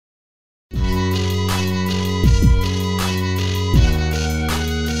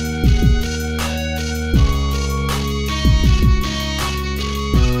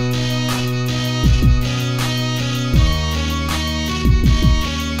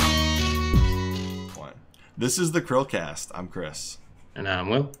This is the CHRILLCAST. I'm Chris. And I'm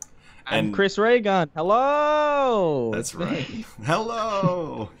Will. I'm ChrisRayGun. Hello. That's right.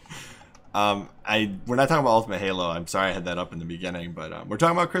 Hello. We're not talking about Ultimate Halo. I'm sorry I had that up in the beginning, but we're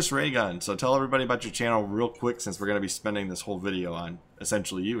talking about ChrisRayGun. So tell everybody about your channel real quick, since we're going to be spending this whole video on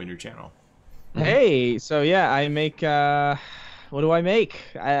essentially you and your channel. Hey, so yeah, I make what do I make?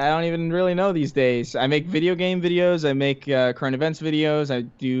 I don't even really know these days. I make video game videos. I make current events videos. I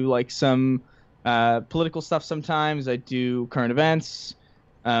do like some political stuff sometimes. I do current events,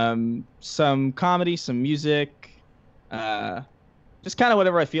 some comedy, some music, just kind of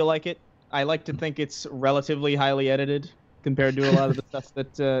whatever I feel like it. I like to think it's relatively highly edited compared to a lot of the stuff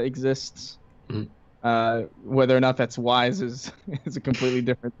that exists. Whether or not that's wise is a completely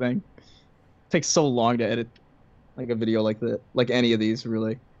different thing. It takes so long to edit like a video like that, like any of these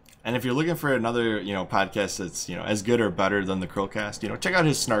really. And if you're looking for another, podcast that's, as good or better than the CHRILLCAST, check out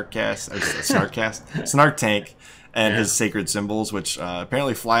his Snark Tank and his Sacred Symbols, which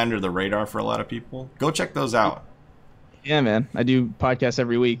apparently fly under the radar for a lot of people. Go check those out. Yeah, man. I do podcasts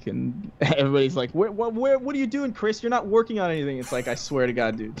every week, and everybody's like, what are you doing, Chris? You're not working on anything. It's like, I swear to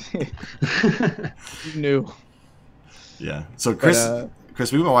God, dude. You knew. Yeah. So, Chris,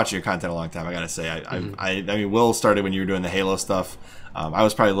 we've been watching your content a long time, I gotta say. I mean, Will started when you were doing the Halo stuff. I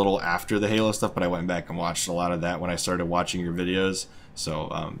was probably a little after the Halo stuff, but I went back and watched a lot of that when I started watching your videos.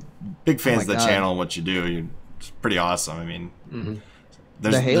 So, big fans of the channel and what you do. It's pretty awesome. I mean,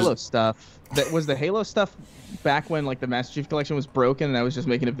 the Halo stuff. Was the Halo stuff back when like the Master Chief Collection was broken, and I was just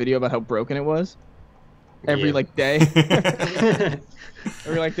making a video about how broken it was? Every like day.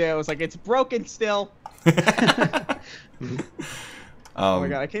 Every day I was like, it's broken still. Oh my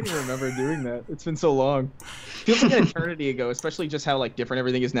God, I can't even remember doing that. It's been so long. Feels like an eternity ago, especially just how like different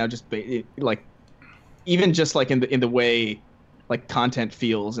everything is now. Just like, even just like in the way like content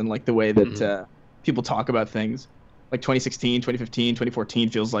feels, and like the way that people talk about things. Like 2016, 2015, 2014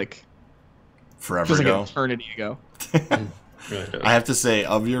 feels like forever ago. Like an eternity ago. I have to say,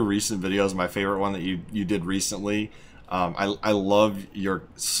 of your recent videos, my favorite one that you did recently. I love your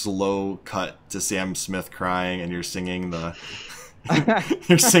slow cut to Sam Smith crying, and you're singing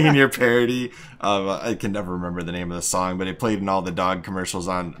you're singing your parody of I can never remember the name of the song, but it played in all the dog commercials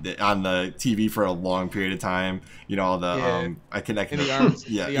on the TV for a long period of time. All the I can in the arms,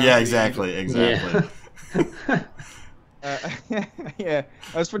 yeah, exactly. Yeah. Yeah,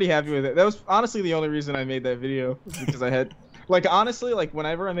 I was pretty happy with it. That was honestly the only reason I made that video, was because I had honestly,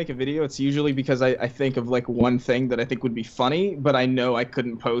 whenever I make a video, it's usually because I think of like one thing that I think would be funny, but I know I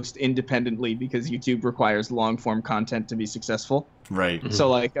couldn't post independently because YouTube requires long form content to be successable. Right.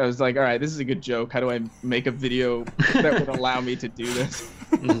 So I was like, all right, this is a good joke. How do I make a video that would allow me to do this?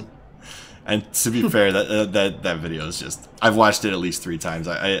 And to be fair, that video is just, I've watched it at least 3 times.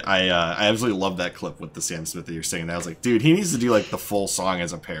 I absolutely love that clip with the Sam Smith that you're singing. I was like, dude, he needs to do like the full song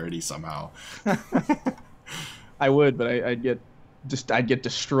as a parody somehow. I would, but I'd get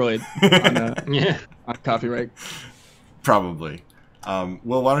destroyed on copyright. Probably.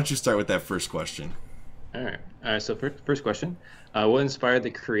 Well, why don't you start with that first question? All right. So first question: what inspired the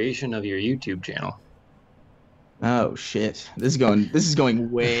creation of your YouTube channel? Oh shit! This is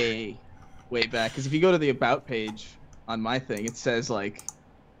going way back. Because if you go to the about page on my thing, it says like,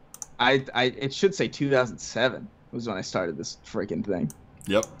 it should say 2007 was when I started this freaking thing.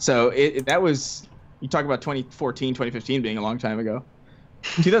 Yep. So that was. You talk about 2014, 2015 being a long time ago.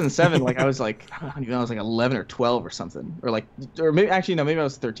 2007, I was like, I don't even know, I was like 11 or 12 or something. Or maybe, actually, no, maybe I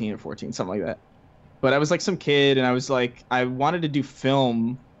was 13 or 14, something like that. But I was like some kid, and I was like, I wanted to do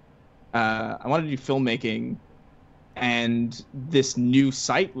film. I wanted to do filmmaking, and this new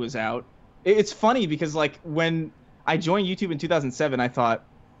site was out. It's funny because when I joined YouTube in 2007, I thought,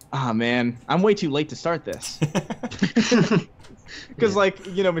 oh man, I'm way too late to start this. Because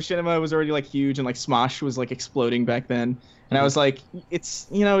Machinima was already huge, and Smosh was exploding back then, and I was like, it's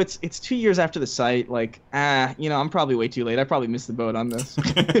 2 years after the site, I'm probably way too late. I probably missed the boat on this.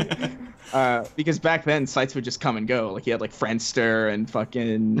 Because back then sites would just come and go. You had Friendster and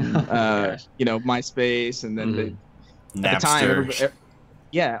fucking MySpace, and then at the time,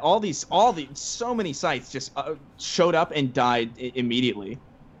 all these so many sites just showed up and died immediately.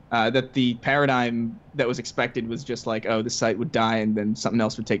 That the paradigm that was expected was just oh, this site would die and then something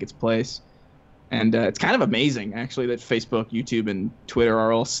else would take its place. And it's kind of amazing, actually, that Facebook, YouTube, and Twitter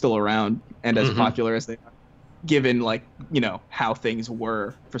are all still around and as popular as they are, given, how things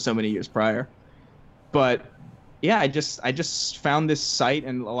were for so many years prior. But, yeah, I just found this site,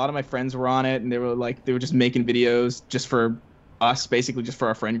 and a lot of my friends were on it, and they were just making videos just for us, basically just for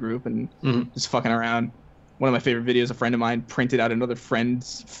our friend group, and just fucking around. one of my favorite videos, a friend of mine printed out another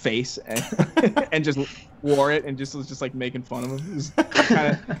friend's face and, and just wore it and just was just like making fun of him.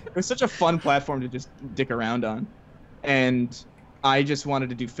 It was such a fun platform to just dick around on. And I just wanted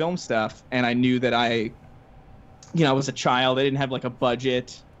to do film stuff, and I knew that I was a child. I didn't have like a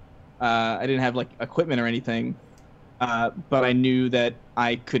budget. I didn't have like equipment or anything. But I knew that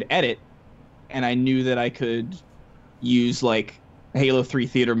I could edit, and I knew that I could use like Halo 3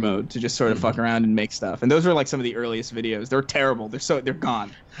 theater mode to just sort of fuck around and make stuff. And those were like some of the earliest videos. They're terrible. They're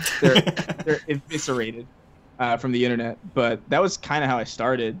gone. They're eviscerated from the internet. But that was kind of how I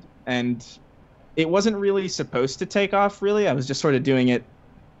started. And it wasn't really supposed to take off, really. I was just sort of doing it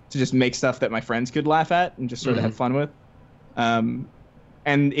to just make stuff that my friends could laugh at and just sort of have fun with. And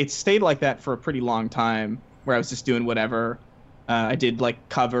it stayed like that for a pretty long time, where I was just doing whatever. I did like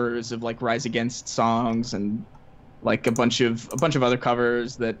covers of like Rise Against songs and like a bunch of other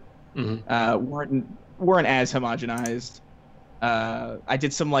covers that weren't as homogenized. I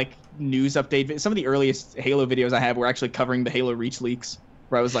did some like news update. Some of the earliest Halo videos I have were actually covering the Halo Reach leaks,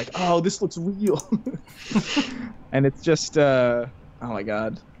 where I was like, "Oh, this looks real," and it's just, oh my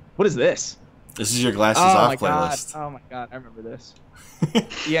god, what is this? This is your glasses off playlist. Oh my god, I remember this.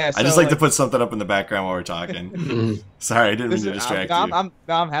 Yeah, so, I just like to put something up in the background while we're talking. Sorry, I didn't mean to distract you.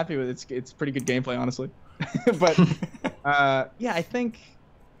 I'm happy with it. It's pretty good gameplay, honestly. But yeah, I think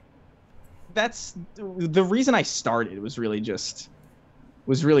that's the reason I started. Was really just I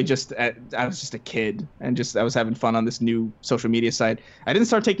was just a kid, and just I was having fun on this new social media site. I didn't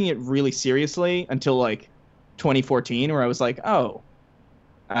start taking it really seriously until like 2014, where I was like, oh,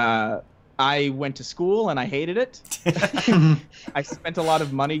 I went to school and I hated it. I spent a lot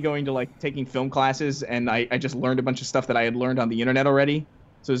of money going to like taking film classes, and I just learned a bunch of stuff that I had learned on the internet already.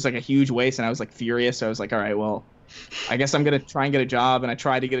 So it was like a huge waste, and I was like furious. So I was like, all right, well, I guess I'm gonna try and get a job. And I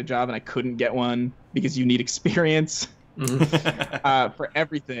tried to get a job, and I couldn't get one because you need experience for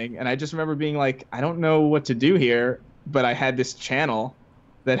everything. And I just remember being like, I don't know what to do here, but I had this channel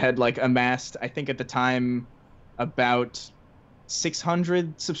that had like amassed, I think at the time, about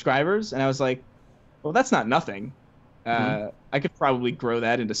 600 subscribers, and I was like, well, that's not nothing. I could probably grow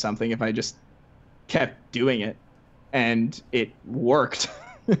that into something if I just kept doing it, and it worked.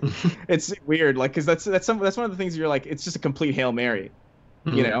 It's weird, like, because that's one of the things you're like, it's just a complete Hail Mary,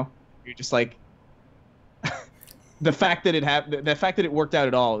 you know. You're just like, the fact that it worked out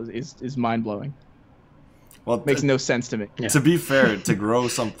at all is mind blowing. Well, it makes no sense to me. Yeah. To be fair, to grow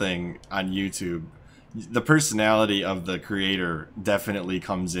something on YouTube, the personality of the creator definitely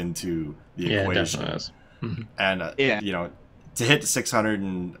comes into the equation. Definitely is. And you know, to hit 600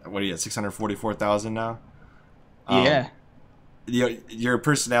 and what are you at, 644,000 now? Yeah. Your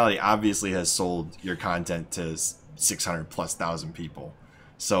personality obviously has sold your content to 600 plus thousand people.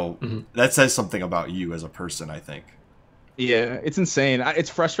 So that says something about you as a person, I think. Yeah, it's insane. It's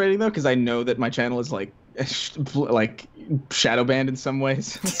frustrating though, because I know that my channel is like shadow banned in some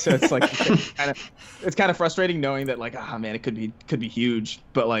ways. So it's like it's kind of frustrating knowing that like, oh man, it could be huge,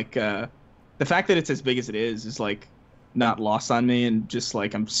 but like the fact that it's as big as it is like not lost on me, and just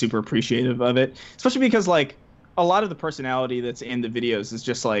like I'm super appreciative of it, especially because like a lot of the personality that's in the videos is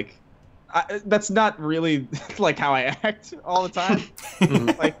just like that's not really like how I act all the time.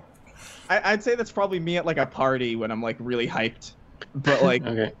 Like I'd say that's probably me at like a party when I'm like really hyped, but like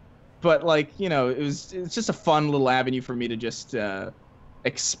but like, you know, it's just a fun little avenue for me to just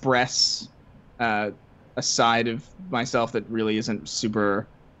express a side of myself that really isn't super.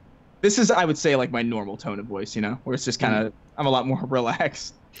 This is, I would say, like my normal tone of voice, you know, where it's just kind of I'm a lot more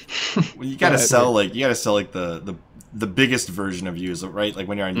relaxed. Well, you gotta sell like the biggest version of you, right? Like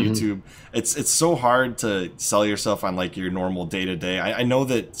when you're on YouTube, it's so hard to sell yourself on like your normal day to day. I know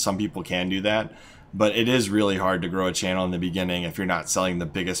that some people can do that, but it is really hard to grow a channel in the beginning if you're not selling the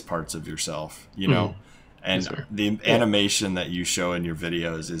biggest parts of yourself, you know. And the animation that you show in your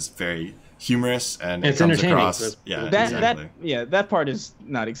videos is very humorous, and it's it comes entertaining. across. Yeah, exactly. That part is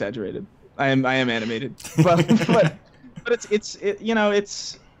not exaggerated. I am animated, but it's you know,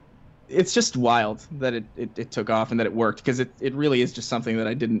 it's just wild that it took off and that it worked, because it really is just something that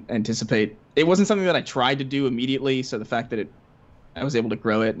I didn't anticipate. It wasn't something that I tried to do immediately, so the fact that I was able to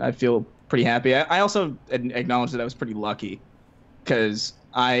grow it, I feel pretty happy. I also acknowledge that I was pretty lucky, because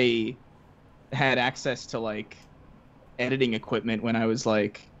I had access to like editing equipment when I was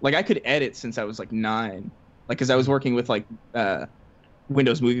like I could edit since I was like 9, like because I was working with like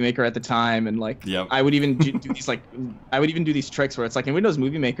Windows Movie Maker at the time, and like I would even do these these tricks where it's like in Windows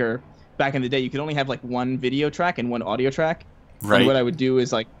Movie Maker back in the day you could only have like one video track and one audio track. Right. And what I would do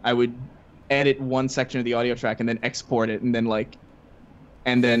is like I would edit one section of the audio track and then export it, and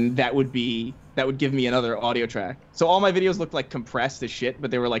then that would be that would give me another audio track. So all my videos looked like compressed as shit,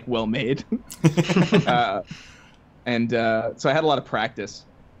 but they were like well made. So I had a lot of practice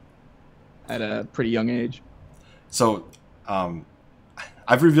at a pretty young age. So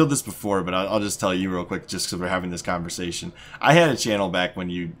I've revealed this before, but I'll just tell you real quick, just because we're having this conversation. I had a channel back when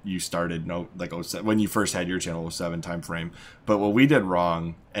you started, when you first had your channel, 07 time frame. But what we did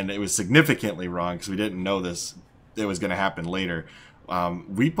wrong, and it was significantly wrong because we didn't know this, it was going to happen later.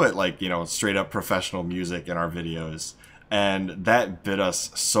 We put straight up professional music in our videos, and that bit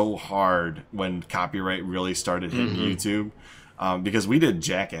us so hard when copyright really started hitting YouTube, because we did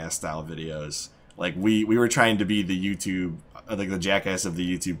jackass style videos. Like we were trying to be the YouTube, like the jackass of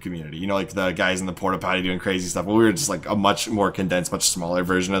the YouTube community, you know, like the guys in the porta potty doing crazy stuff. Well, we were just like a much more condensed, much smaller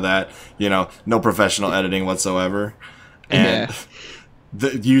version of that, you know, no professional editing whatsoever. And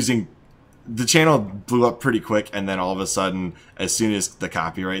the channel blew up pretty quick, and then all of a sudden, as soon as the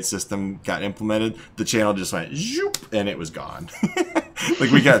copyright system got implemented, the channel just went zoop, and it was gone. Like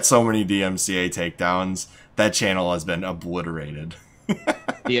we got so many DMCA takedowns, that channel has been obliterated.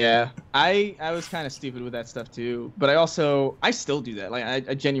 Yeah, I was kind of stupid with that stuff too, but I still do that. Like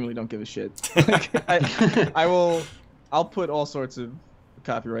I genuinely don't give a shit. Like, I'll put all sorts of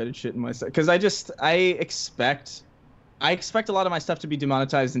copyrighted shit in my stuff because I expect a lot of my stuff to be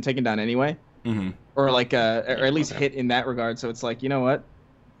demonetized and taken down anyway, or or at least hit in that regard. So it's like, you know what?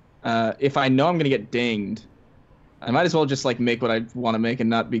 If I know I'm gonna get dinged, I might as well just like make what I want to make and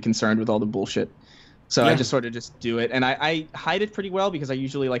not be concerned with all the bullshit. So I just sort of just do it, and I hide it pretty well because I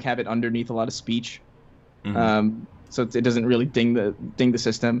usually like have it underneath a lot of speech, so it doesn't really ding the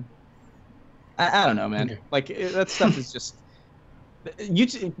system. I don't know, man. Okay. Like that stuff is just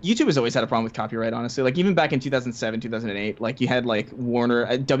YouTube has always had a problem with copyright, honestly. Like even back in 2007, 2008, like you had like Warner,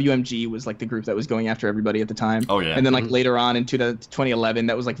 WMG was like the group that was going after everybody at the time. Oh yeah. And then like later on in 2011,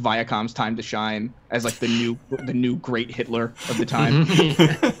 that was like Viacom's time to shine as like the new great Hitler of the time.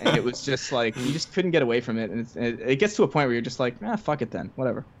 And it was just like you just couldn't get away from it, and it gets to a point where you're just like, fuck it then,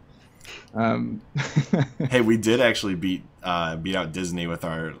 whatever. Hey, we did actually beat out Disney with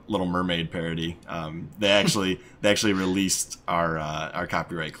our Little Mermaid parody. They actually released our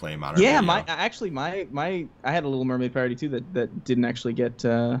copyright claim on our video. my I had a Little Mermaid parody too that didn't actually get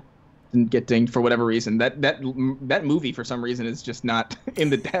dinged for whatever reason. That movie for some reason is just not in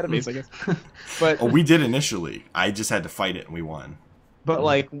the database, I guess. But we did initially. I just had to fight it and we won. But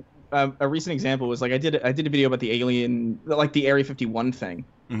like a recent example was like I did a video about the alien, like the Area 51 thing.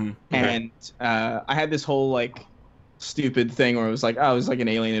 And I had this whole like stupid thing where it was like, it was like an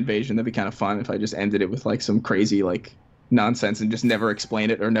alien invasion. That'd be kind of fun if I just ended it with like some crazy like nonsense and just never explain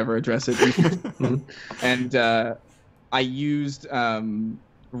it or never address it. And I used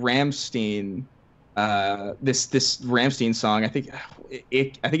Rammstein, this Rammstein song. I think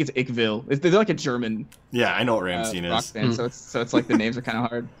it's Ickville. They're like a German. Yeah, I know what Rammstein rock is. band, so it's like the names are kind of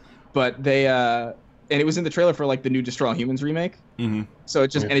hard, but they and it was in the trailer for like the new Destroy All Humans remake. So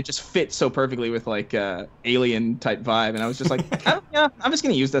it just fit so perfectly with like alien type vibe, and I was just like, I'm just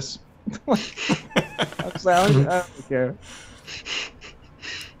gonna use this. I don't care.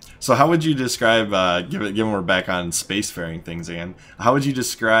 So how would you describe, given we're back on spacefaring things again, how would you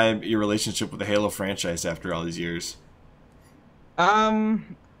describe your relationship with the Halo franchise after all these years?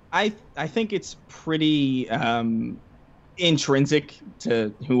 I think it's pretty intrinsic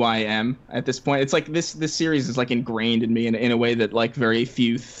to who I am at this point. It's like this series is like ingrained in me in a way that like very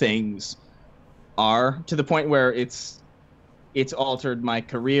few things are, to the point where it's altered my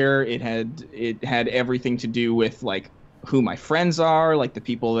career. It had everything to do with like who my friends are, like the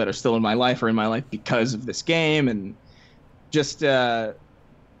people that are still in my life or in my life because of this game, and just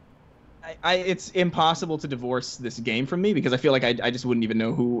it's impossible to divorce this game from me because I feel like I just wouldn't even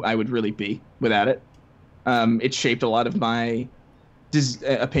know who I would really be without it. It shaped a lot of my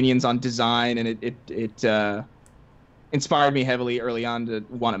opinions on design, and it inspired me heavily early on to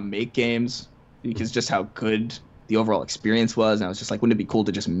want to make games because just how good the overall experience was. And I was just like, wouldn't it be cool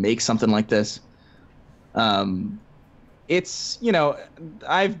to just make something like this? It's, you know,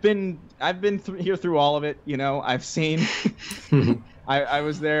 I've been here through all of it. You know, I've seen. I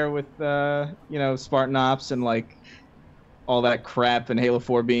was there with you know, Spartan Ops and like all that crap, and Halo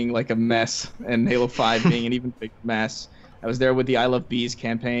 4 being like a mess, and Halo 5 being an even bigger mess. I was there with the I Love Bees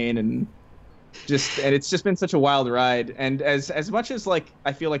campaign, and it's just been such a wild ride. And as much as like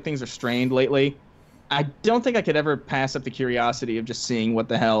I feel like things are strained lately, I don't think I could ever pass up the curiosity of just seeing what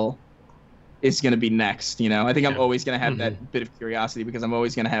the hell is going to be next. You know, I think I'm always going to have that bit of curiosity because I'm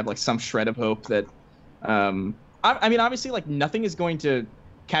always going to have like some shred of hope that I mean, obviously, like nothing is going to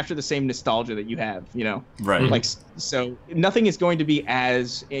capture the same nostalgia that you have, you know? Right. Like, so nothing is going to be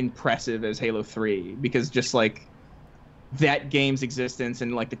as impressive as Halo 3 because just like that game's existence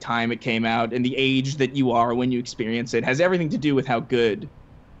and like the time it came out and the age that you are when you experience it has everything to do with how good,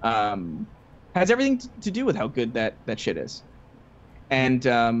 has everything to do with how good that shit is.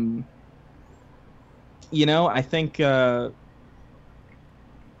 And, you know, I think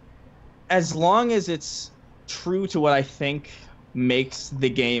as long as it's true to what I think makes the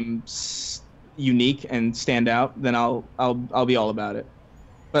game unique and stand out, then I'll be all about it.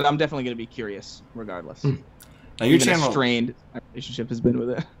 But I'm definitely going to be curious regardless. Now your Even channel, as strained my relationship has been with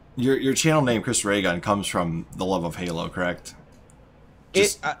it. Your channel name, ChrisRayGun, comes from the love of Halo, correct?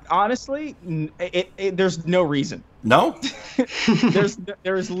 Just... honestly, there's no reason. No?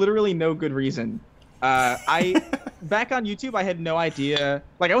 there is literally no good reason. Back on YouTube, I had no idea.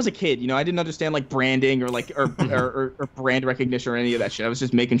 Like, I was a kid, you know, I didn't understand like branding or like or brand recognition or any of that shit. I was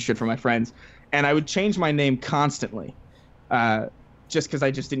just making shit for my friends, and I would change my name constantly, just because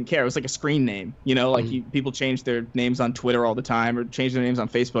I just didn't care. It was like a screen name, you know, like people change their names on Twitter all the time or change their names on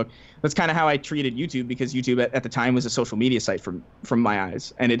Facebook. That's kind of how I treated YouTube, because YouTube at the time was a social media site from my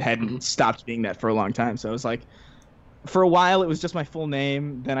eyes, and it hadn't stopped being that for a long time. So I was like, for a while, it was just my full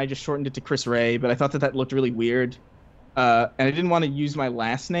name. Then I just shortened it to Chris Ray, but I thought that looked really weird. And I didn't want to use my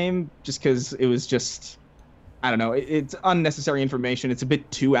last name just because it was just, I don't know, it's unnecessary information. It's a bit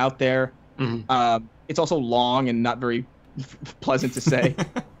too out there. It's also long and not very pleasant to say.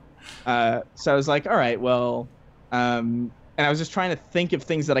 So I was like, all right, well, and I was just trying to think of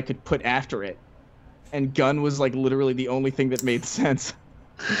things that I could put after it. And gun was like literally the only thing that made sense.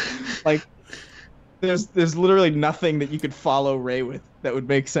 Like, there's literally nothing that you could follow Ray with that would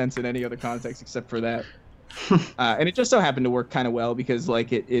make sense in any other context except for that. And it just so happened to work kind of well because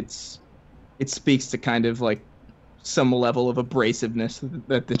like it speaks to kind of like some level of abrasiveness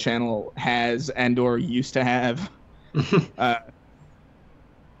that the channel has and or used to have. I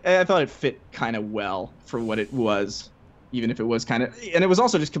thought it fit kind of well for what it was, even if it was kind of, and it was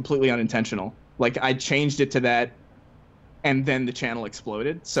also just completely unintentional. Like, I changed it to that, and then the channel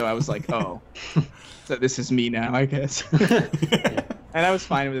exploded. So I was like, oh, so this is me now, I guess. And I was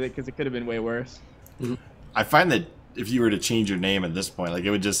fine with it because it could have been way worse. I find that if you were to change your name at this point, like, it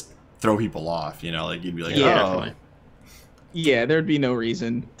would just throw people off, you know, like you'd be like, yeah, oh. definitely. Yeah, there'd be no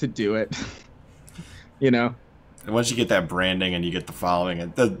reason to do it. You know? And once you get that branding and you get the following,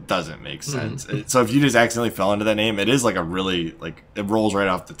 it doesn't make sense. So if you just accidentally fell into that name, it is like a really, like, it rolls right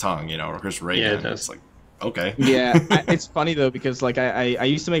off the tongue, you know, Chris Ray. Yeah, it does. It's like, okay. Yeah, it's funny though, because like I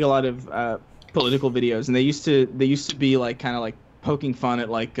used to make a lot of political videos, and they used to be like kind of like poking fun at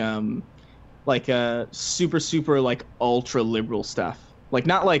like super like ultra liberal stuff. Like,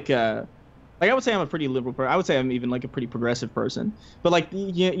 not like I would say I'm a pretty liberal person. I would say I'm even like a pretty progressive person. But like,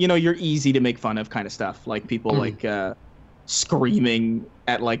 you know, you're easy to make fun of kind of stuff. Like people like screaming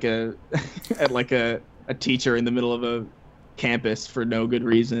at like a teacher in the middle of a campus for no good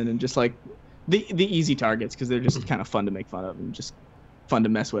reason, and just like the easy targets because they're just kind of fun to make fun of and just fun to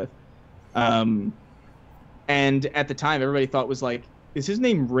mess with. And at the time, everybody thought was like, is his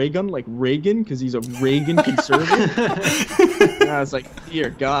name Reagan, like Reagan, because he's a Reagan conservative? And I was like, dear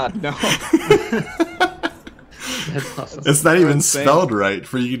God, no. That's awesome. It's not even spelled right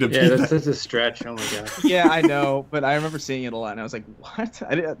for you to be that's such a stretch. Oh my God. Yeah, I know, but I remember seeing it a lot, and I was like, what?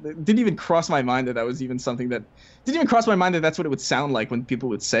 It didn't even cross my mind that was even something that... Didn't even cross my mind that that's what it would sound like when people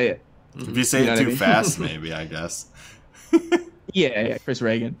would say it. If you say it too fast, maybe, I guess. Yeah, Chris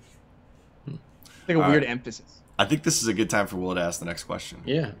Reagan. Like a weird emphasis. I think this is a good time for Will to ask the next question.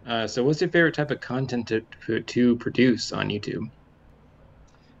 Yeah. So what's your favorite type of content to produce on YouTube?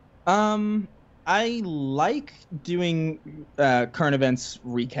 I like doing current events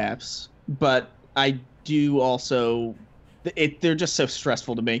recaps, but I do also... They're just so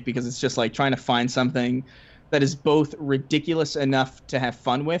stressful to make because it's just like trying to find something that is both ridiculous enough to have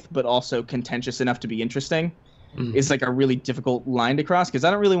fun with, but also contentious enough to be interesting. Is like a really difficult line to cross because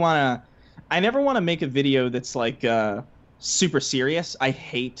I don't really want to... I never want to make a video that's like super serious. I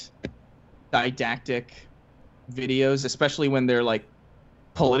hate didactic videos, especially when they're like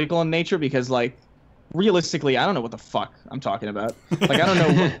political in nature, because like realistically, I don't know what the fuck I'm talking about. Like, I don't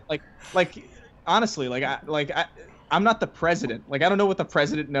know what, like honestly, I'm not the president. Like, I don't know what the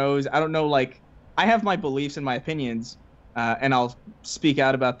president knows. I don't know, like, I have my beliefs and my opinions, and I'll speak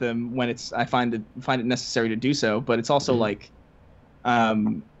out about them when I find it necessary to do so. But it's also like,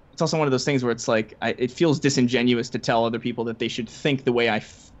 it's also one of those things where it's like it feels disingenuous to tell other people that they should think the way I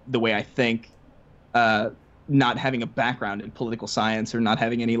think, not having a background in political science or not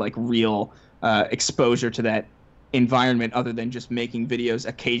having any like real exposure to that environment other than just making videos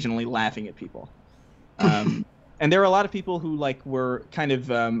occasionally laughing at people. And there were a lot of people who like were kind of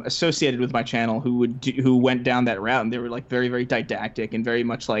associated with my channel who went down that route, and they were like very, very didactic and very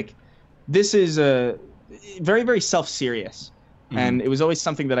much like, this is a very, very self-serious. And it was always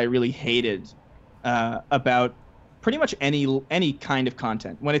something that I really hated about pretty much any kind of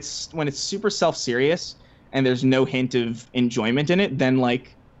content. When it's super self-serious and there's no hint of enjoyment in it, then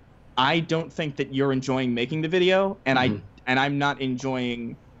like I don't think that you're enjoying making the video, and I'm not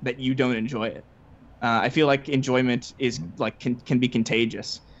enjoying that you don't enjoy it. I feel like enjoyment is like can be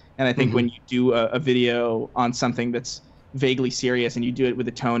contagious, and I think when you do a video on something that's vaguely serious and you do it with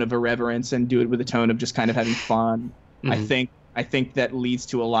a tone of irreverence and do it with a tone of just kind of having fun, I think that leads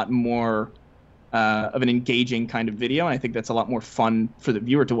to a lot more of an engaging kind of video, and I think that's a lot more fun for the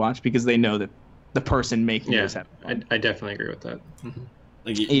viewer to watch because they know that the person making it is having fun. I definitely agree with that.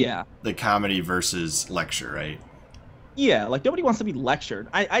 Like, the comedy versus lecture, right? Yeah, like nobody wants to be lectured.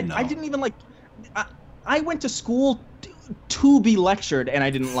 I didn't even like. I went to school to be lectured, and I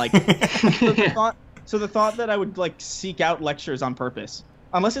didn't like it. So the thought that I would like seek out lectures on purpose,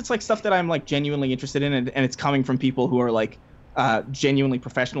 unless it's like stuff that I'm like genuinely interested in, and it's coming from people who are like genuinely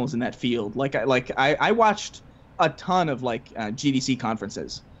professionals in that field. I watched a ton of like GDC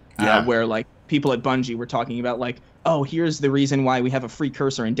conferences where like people at Bungie were talking about like, oh, here's the reason why we have a free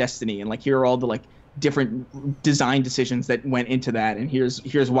cursor in Destiny, and like here are all the like different design decisions that went into that, and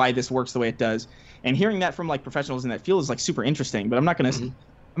here's why this works the way it does. And hearing that from like professionals in that field is like super interesting. But I'm not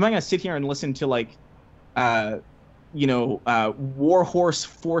gonna sit here and listen to like Warhorse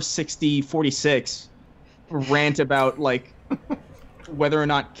 46046 rant about like whether or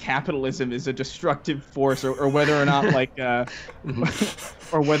not capitalism is a destructive force, or whether or not like or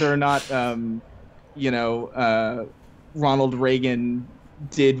whether or not Ronald Reagan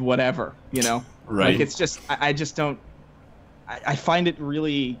did whatever, Right. Like it's just I just don't. I find it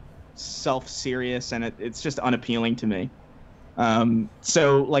really self-serious, and it's just unappealing to me.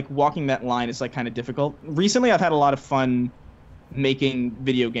 So like walking that line is like kind of difficult. Recently, I've had a lot of fun making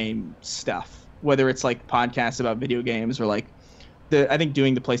video game stuff, whether it's like podcasts about video games or like I think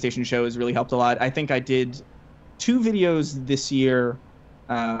doing the PlayStation show has really helped a lot. I think I did 2 videos this year.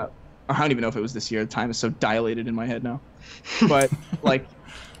 I don't even know if it was this year. The time is so dilated in my head now. But like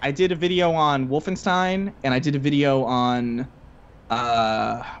I did a video on Wolfenstein, and I did a video on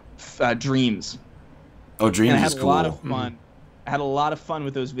Dreams. Oh, Dreams is cool. I had a lot of fun. I had a lot of fun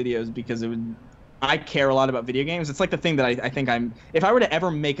with those videos because I care a lot about video games. It's like the thing that I think if I were to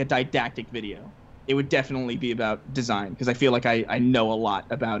ever make a didactic video, it would definitely be about design, because I feel like I know a lot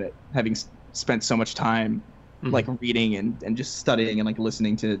about it, having spent so much time like reading and just studying and like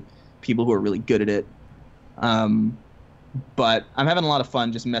listening to people who are really good at it. But I'm having a lot of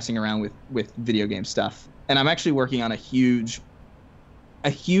fun just messing around with video game stuff, and I'm actually working on a huge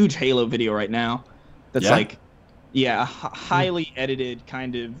Halo video right now. That's a highly edited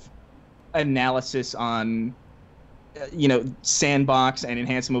kind of analysis on sandbox and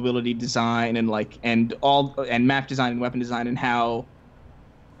enhanced mobility design and map design and weapon design, and how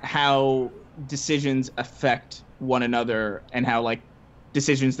decisions affect one another, and how like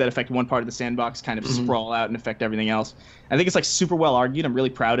decisions that affect one part of the sandbox kind of sprawl out and affect everything else. I think it's like super well argued. I'm really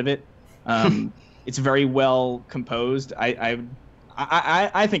proud of it. It's very well composed. I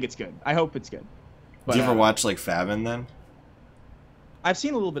think it's good. I hope it's good. But, did you ever watch like Fabin then? I've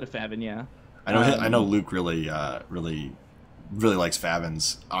seen a little bit of Fabin, yeah. I know Luke really likes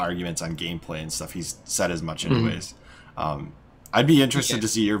Fabin's arguments on gameplay and stuff. He's said as much anyways. I'd be interested to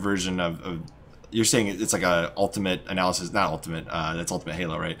see your version of you're saying it's like a ultimate analysis, not ultimate, that's Ultimate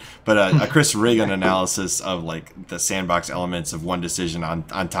Halo, right? But a ChrisRayGun analysis of like the sandbox elements of one decision on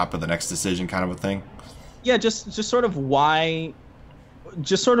top of the next decision, kind of a thing. Yeah, just sort of why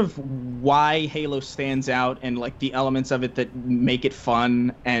Halo stands out, and like the elements of it that make it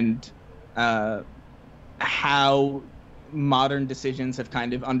fun, and how modern decisions have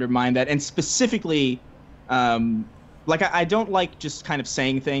kind of undermined that. And specifically, like I don't like just kind of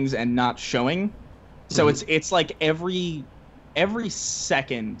saying things and not showing. So it's like every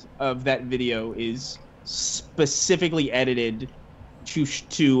second of that video is specifically edited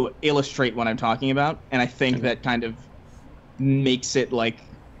to illustrate what I'm talking about, and I think that kind of makes it like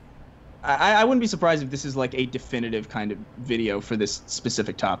I wouldn't be surprised if this is like a definitive kind of video for this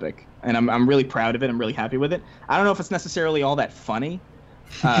specific topic, and I'm really proud of it. I'm really happy with it. I don't know if it's necessarily all that funny,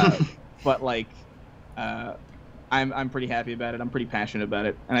 but like I'm pretty happy about it. I'm pretty passionate about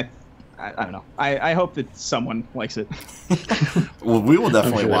it, and I don't know. I hope that someone likes it. Well, we will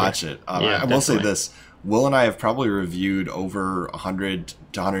definitely watch it. I will say this: Will and I have probably reviewed over 100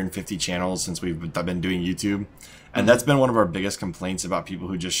 to 150 channels since we've been doing YouTube. And that's been one of our biggest complaints about people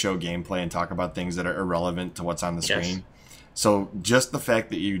who just show gameplay and talk about things that are irrelevant to what's on the screen. Yes. So just the fact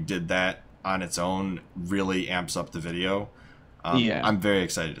that you did that on its own really amps up the video. Yeah. I'm very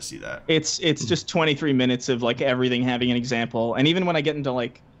excited to see that. It's just 23 minutes of like everything having an example. And even when I get into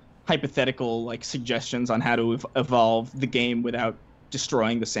like hypothetical like suggestions on how to evolve the game without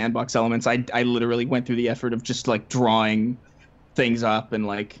destroying the sandbox elements, I literally went through the effort of just like drawing things up and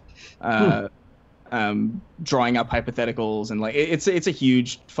like drawing up hypotheticals, and like it's a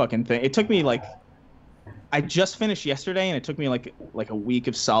huge fucking thing. It took me like, I just finished yesterday, and it took me like a week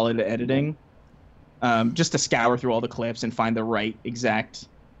of solid editing, just to scour through all the clips and find the right exact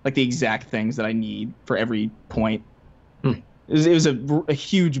things that I need for every point. It was a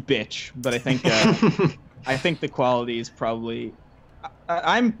huge bitch, but I think I think the quality is probably.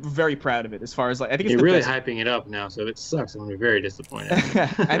 I'm very proud of it. As far as like, I think it's you're the really best. Hyping it up now, so if it sucks, I'm gonna be very disappointed.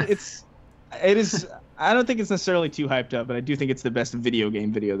 And it is. I don't think it's necessarily too hyped up, but I do think it's the best video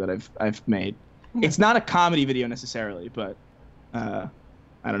game video that I've made. It's not a comedy video necessarily, but I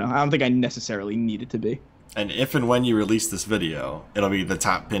don't know. I don't think I necessarily need it to be. And if and when you release this video, it'll be the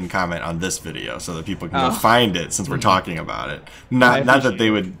top pinned comment on this video, so that people can go find it since we're talking about it. Not that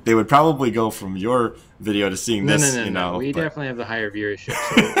they would probably go from your video to seeing this. No. We definitely have the higher viewership.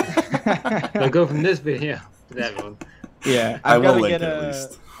 So they'll go from this video to that one. Yeah, I've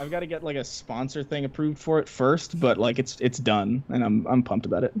got to get like a sponsor thing approved for it first, but like it's done, and I'm pumped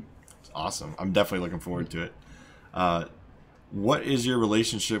about it. Awesome. I'm definitely looking forward to it. What is your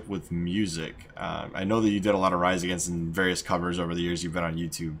relationship with music? I know that you did a lot of Rise Against and various covers over the years you've been on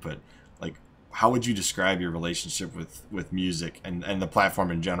YouTube, but like, how would you describe your relationship with music and the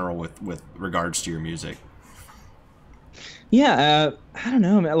platform in general with regards to your music? Yeah, I don't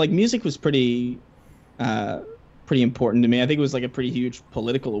know, man. Like, music was pretty important to me. I think it was like a pretty huge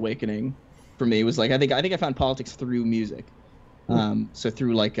political awakening for me. It was like I think I found politics through music. So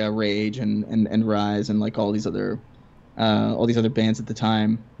through like Rage and Rise and like all these other bands at the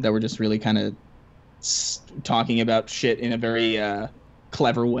time that were just really kind of talking about shit in a very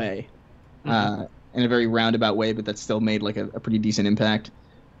clever way, in a very roundabout way, but that still made like a pretty decent impact.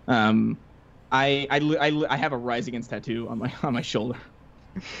 I have a Rise Against tattoo on my shoulder.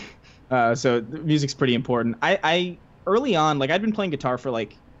 So music's pretty important. I early on, like, I'd been playing guitar for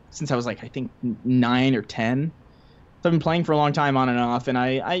like since I was like I think 9 or 10. So I've been playing for a long time on and off, and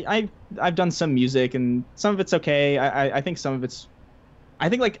I've done some music, and some of it's okay. I think some of it's, I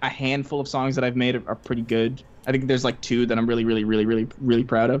think like a handful of songs that I've made are pretty good. I think there's like 2 that I'm really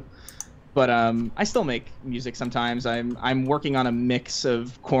proud of. But I still make music sometimes. I'm working on a mix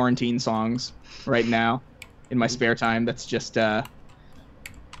of quarantine songs right now in my spare time. That's just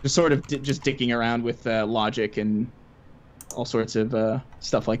sort of just dicking around with Logic and all sorts of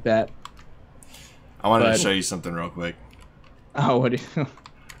stuff like that. I wanted to show you something real quick. Oh, what do you...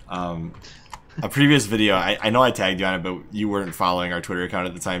 A previous video, I know I tagged you on it, but you weren't following our Twitter account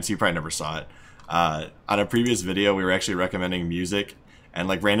at the time, so you probably never saw it. On a previous video, we were actually recommending music, and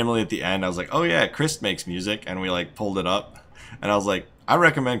like randomly at the end, I was like, oh yeah, Chris makes music, and we like pulled it up, and I was like, I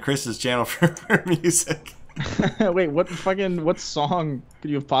recommend Chris's channel for music. Wait, what song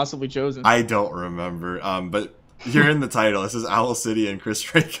could you have possibly chosen? I don't remember, but you're in the title. It says Owl City and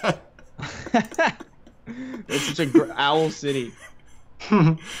ChrisRayGun. It's such a Owl City.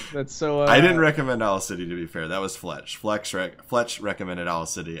 That's so. I didn't recommend Owl City, to be fair. That was Fletch. Fletch recommended Owl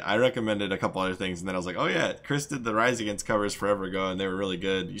City. I recommended a couple other things, and then I was like, oh yeah, Chris did the Rise Against covers forever ago, and they were really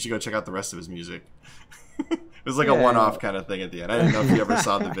good. You should go check out the rest of his music. It was like a one-off kind of thing at the end. I didn't know if you ever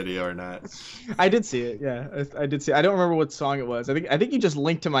saw the video or not. I did see it. Yeah, I did see it. I don't remember what song it was. I think you just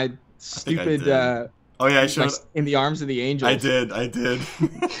linked to my stupid. Oh yeah, I showed. In the Arms of the Angels. I did.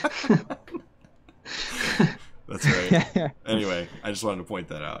 That's right. Anyway, I just wanted to point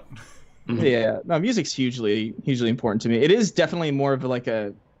that out. Yeah, no, music's hugely important to me. It is definitely more of like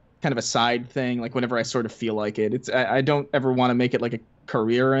a kind of a side thing. Like whenever I sort of feel like it, I don't ever want to make it like a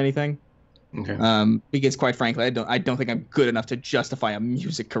career or anything. Okay. Because quite frankly, I don't think I'm good enough to justify a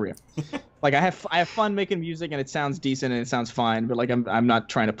music career. Like I have fun making music and it sounds decent and it sounds fine, but like I'm not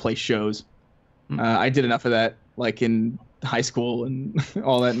trying to play shows. I did enough of that like in high school and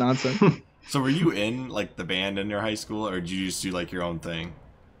all that nonsense. So were you in like the band in your high school, or did you just do like your own thing?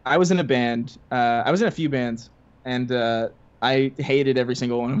 I was in a band. I was in a few bands, and I hated every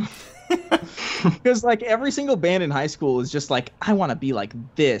single one of them. Because like every single band in high school is just like, I want to be like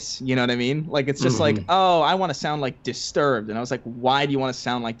this. You know what I mean? Like it's just like, oh, I want to sound like Disturbed, and I was like, why do you want to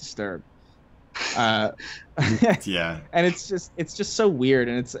sound like Disturbed? Yeah. And it's just so weird,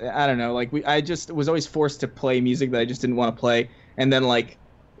 and it's, I don't know, like I just was always forced to play music that I just didn't want to play, and then like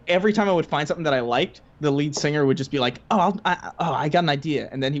every time I would find something that I liked, the lead singer would just be like, I got an idea,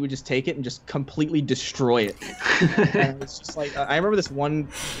 and then he would just take it and just completely destroy it. And it's just like, I remember this one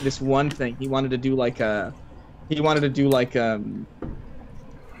thing he wanted to do, like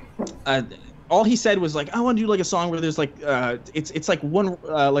all he said was like, I want to do like a song where there's like it's like one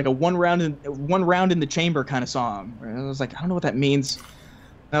round in the chamber kind of song. And I was like, I don't know what that means. And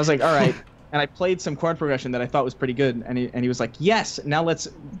I was like, all right. And I played some chord progression that I thought was pretty good. And he was like, yes, now let's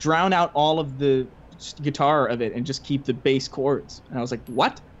drown out all of the guitar of it and just keep the bass chords. And I was like,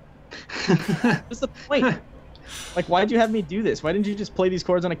 what? What's the point? Like, why'd you have me do this? Why didn't you just play these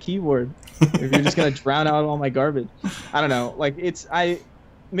chords on a keyboard if you're just gonna drown out all my garbage? I don't know. Like,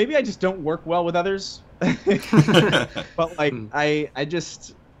 maybe I just don't work well with others. But like I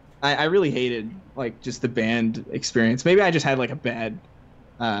really hated like just the band experience. Maybe I just had like a bad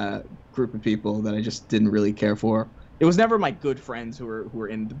group of people that I just didn't really care for. It was never my good friends who were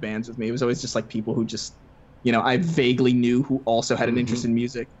in the bands with me. It was always just like people who just, you know, I vaguely knew who also had an interest in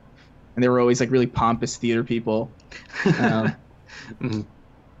music, and they were always like really pompous theater people. And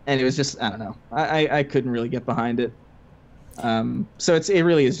it was just, I don't know. I couldn't really get behind it. So it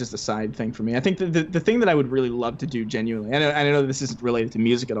really is just a side thing for me. I think the thing that I would really love to do genuinely, I know this isn't related to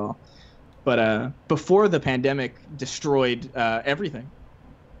music at all, but before the pandemic destroyed everything,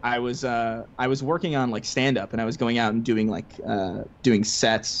 I was working on like stand up, and I was going out and doing like doing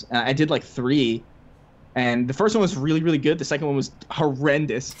sets. I did like 3, and the first one was really, really good. The second one was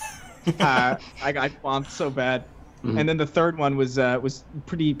horrendous. I bombed so bad. And then the third one was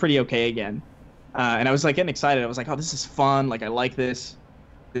pretty okay again. And I was like getting excited. I was like, oh, this is fun. Like, I like this.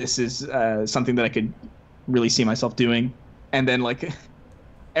 This is something that I could really see myself doing. And then like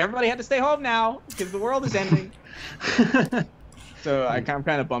everybody had to stay home now because the world is ending. So I'm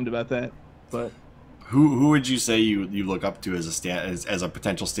kind of bummed about that. But who would you say you look up to as a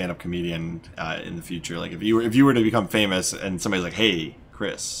potential stand-up comedian in the future? Like if you were to become famous and somebody's like, hey,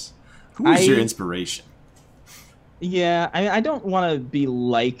 Chris, who is your inspiration? Yeah, I don't want to be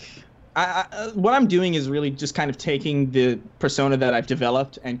like. What I'm doing is really just kind of taking the persona that I've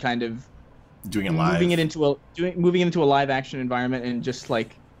developed and kind of doing it live, moving it into a live action environment, and just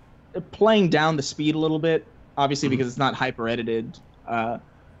like playing down the speed a little bit. Obviously, because it's not hyper edited,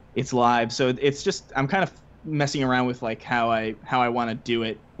 it's live. So it's just, I'm kind of messing around with like how I want to do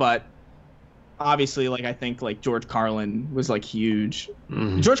it. But obviously, like I think like George Carlin was like huge.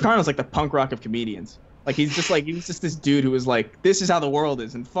 George Carlin was like the punk rock of comedians. Like he was just this dude who was like, this is how the world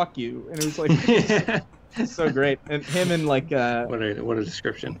is, and fuck you. And it was like so great. And him and like what a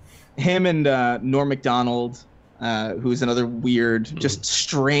description. Him and Norm Macdonald, who's another weird, just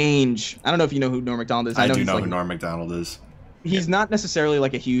strange. I don't know if you know who Norm Macdonald is. I do know who Norm Macdonald is. He's not necessarily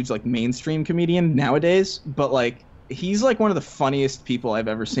like a huge like mainstream comedian nowadays, but like he's like one of the funniest people I've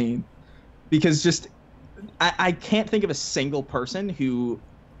ever seen. Because just I can't think of a single person who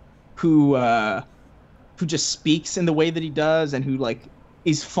just speaks in the way that he does, and who like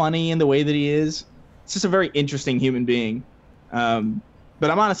is funny in the way that he is. It's just a very interesting human being. But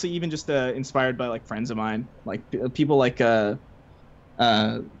I'm honestly even just inspired by like friends of mine, like people like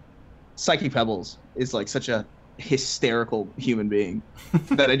Psyche Pebbles is like such a hysterical human being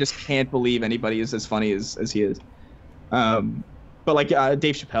that I just can't believe anybody is as funny as he is. But like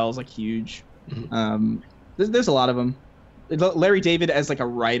Dave Chappelle's like huge. There's a lot of them. Larry David as like a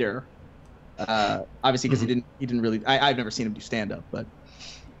writer. Obviously, because he didn't really. I've never seen him do stand up, but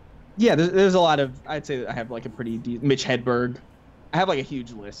yeah, there's a lot of. I'd say I have like a pretty Mitch Hedberg. I have like a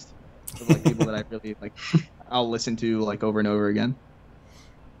huge list of like people that I really like. I'll listen to like over and over again.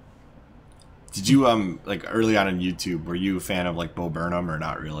 Did you like early on in YouTube, were you a fan of like Bo Burnham or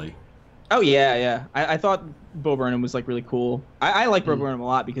not really? Oh yeah. I thought Bo Burnham was like really cool. I like Bo Burnham a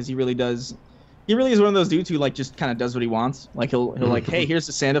lot because he really does. He really is one of those dudes who like just kind of does what he wants. Like he'll like, hey, here's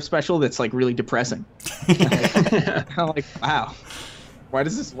a stand-up special that's like really depressing. I'm like, wow, why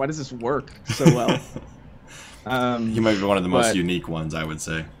does this work so well? He might be one of the most unique ones, I would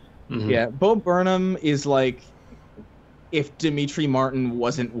say. Yeah, Bo Burnham is like if Dimitri Martin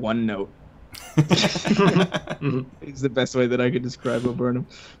wasn't one note. It's the best way that I could describe Bo Burnham.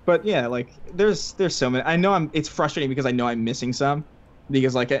 But yeah, like there's so many. I know it's frustrating because I know I'm missing some.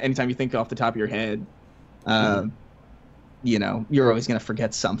 Because like anytime you think off the top of your head, you know, you're always gonna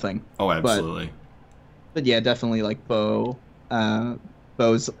forget something. Oh, absolutely. But yeah, definitely like Bo.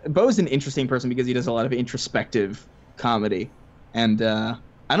 Bo's an interesting person because he does a lot of introspective comedy, and I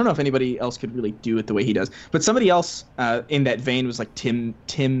don't know if anybody else could really do it the way he does. But somebody else in that vein was like Tim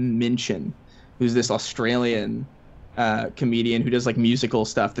Minchin, who's this Australian comedian who does like musical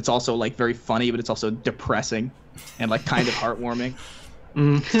stuff that's also like very funny, but it's also depressing and like kind of heartwarming.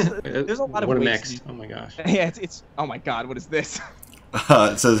 There's a lot of what a ways mix. Oh my gosh. Yeah, it's oh my god, what is this?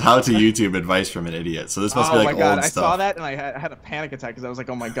 It says how to YouTube advice from an idiot. So this must be like oh my god, old I stuff. saw that and I had a panic attack because I was like,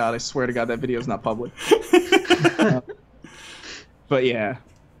 oh my god, I swear to God that video is not public. But yeah,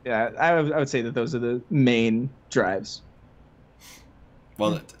 I would say that those are the main drives.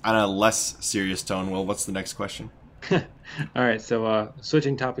 Well, on a less serious tone, Will, what's the next question? All right, so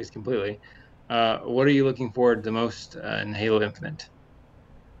switching topics completely. What are you looking forward the most in Halo Infinite?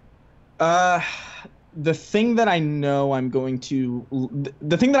 The thing that I know I'm going to,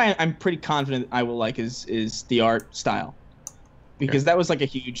 the thing that I'm pretty confident I will like is the art style, because that was like a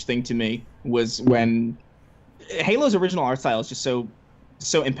huge thing to me. Was when Halo's original art style is just so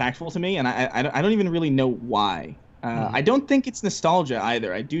impactful to me, and I don't even really know why. I don't think it's nostalgia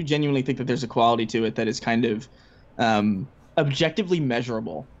either. I do genuinely think that there's a quality to it that is kind of objectively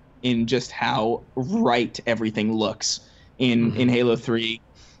measurable in just how right everything looks in Halo 3.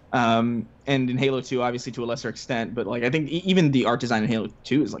 And in Halo 2, obviously to a lesser extent, but like I think even the art design in Halo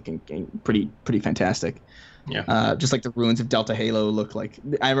 2 is like pretty fantastic. Yeah. Just like the ruins of Delta Halo look like.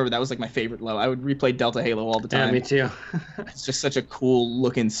 I remember that was like my favorite level. I would replay Delta Halo all the time. Yeah, me too. It's just such a cool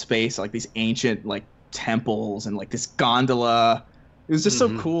looking space, like these ancient like temples and like this gondola. It was just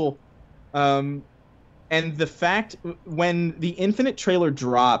so cool. And the fact when the Infinite trailer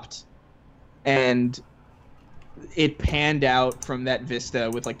dropped and it panned out from that vista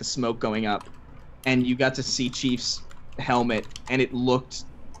with like the smoke going up and you got to see Chief's helmet and it looked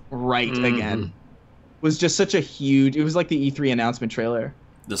right again, was just such a huge, it was like the E3 announcement trailer.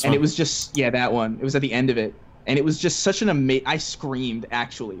 This and one? It was just, yeah, that one. It was at the end of it. And it was just such an amazing, I screamed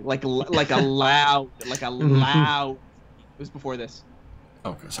actually, like a loud, it was before this.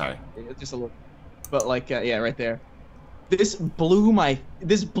 Oh, sorry. Just a little, but like, yeah, right there. This blew my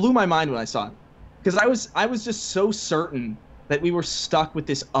mind when I saw it. Because I was just so certain that we were stuck with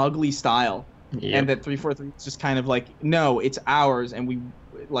this ugly style, and that 343 is just kind of like, no, it's ours, and we,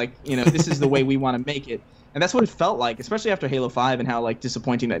 like, you know, this is the way we want to make it, and that's what it felt like, especially after Halo 5 and how like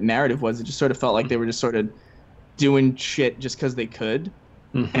disappointing that narrative was. It just sort of felt like they were just sort of doing shit just because they could,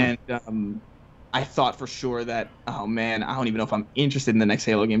 and I thought for sure that, oh man, I don't even know if I'm interested in the next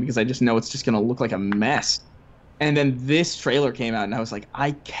Halo game because I just know it's just gonna look like a mess. And then this trailer came out, and I was like,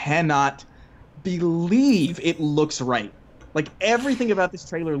 I cannot believe it looks right. Like everything about this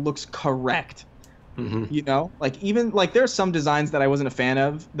trailer looks correct. You know, like even like there are some designs that I wasn't a fan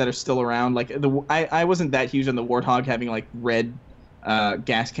of that are still around. Like I wasn't that huge on the Warthog having like red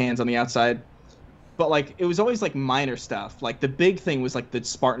gas cans on the outside, but like it was always like minor stuff. Like the big thing was like the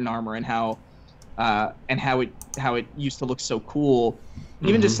Spartan armor and how it used to look so cool.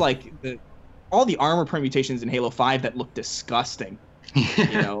 Even just like all the armor permutations in Halo 5 that look disgusting.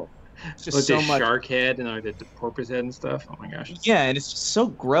 You know. It's just like so the much shark head and like the porpoise head and stuff. Oh my gosh. Yeah, and it's just so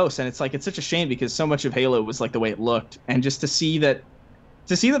gross, and it's like it's such a shame because so much of Halo was like the way it looked, and just to see that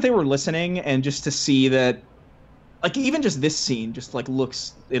they were listening, and just to see that, like even just this scene just like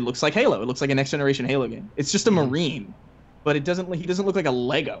looks like Halo. It looks like a next generation Halo game. It's just a Marine, but he doesn't look like a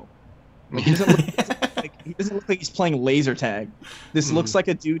Lego. Like, he doesn't look like he's playing laser tag. This looks like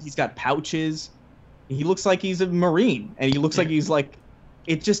a dude. He's got pouches. He looks like he's a Marine, and he looks like he's like.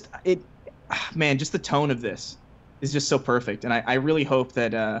 Man, just the tone of this is just so perfect, and I really hope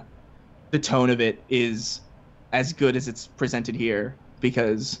that the tone of it is as good as it's presented here,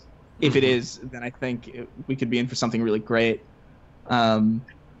 because if it is, then I think we could be in for something really great. And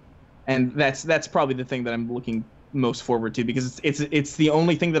that's probably the thing that I'm looking most forward to, because it's the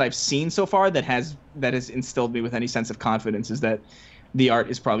only thing that I've seen so far that has instilled me with any sense of confidence, is that the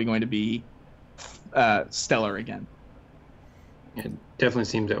art is probably going to be stellar again. It definitely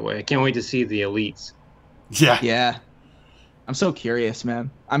seems that way. I can't wait to see the elites. Yeah. I'm so curious, man.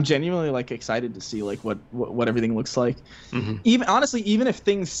 I'm genuinely like excited to see like what everything looks like. Even honestly, even if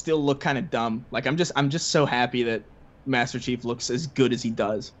things still look kind of dumb, like I'm just so happy that Master Chief looks as good as he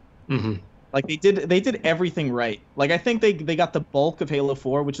does. Like they did everything right. Like I think they got the bulk of Halo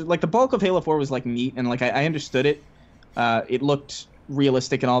 4, which is like the bulk of Halo 4 was like neat, and like I understood it. It looked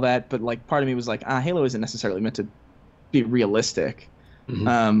realistic and all that, but like part of me was like, Halo isn't necessarily meant to be realistic.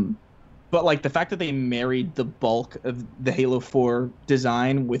 But like the fact that they married the bulk of the Halo 4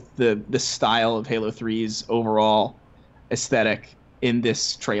 design with the style of Halo 3's overall aesthetic in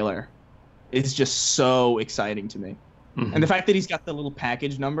this trailer is just so exciting to me. And the fact that he's got the little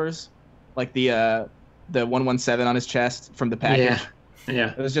package numbers, like the 117 on his chest from the package.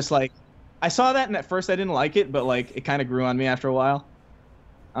 Yeah. It was just like, I saw that, and at first I didn't like it, but like it kind of grew on me after a while.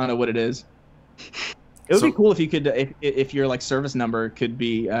 I don't know what it is. It would be cool if you could, if your like service number could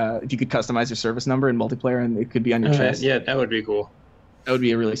be, if you could customize your service number in multiplayer and it could be on your chest. Yeah, that would be cool. That would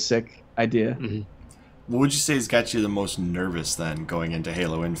be a really sick idea. Mm-hmm. What would you say has got you the most nervous then going into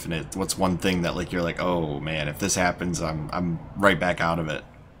Halo Infinite? What's one thing that like you're like, oh man, if this happens, I'm right back out of it?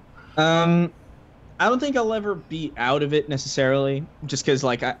 I don't think I'll ever be out of it necessarily, just because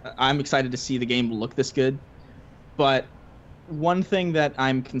like I'm excited to see the game look this good. But one thing that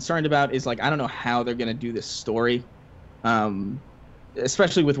I'm concerned about is like I don't know how they're gonna do this story,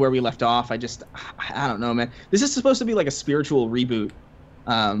 especially with where we left off. I don't know, man. This is supposed to be like a spiritual reboot,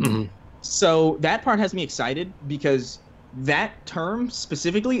 so that part has me excited because that term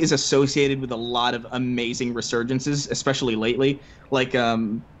specifically is associated with a lot of amazing resurgences, especially lately, like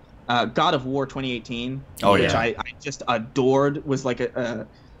God of War 2018, which I just adored, was like a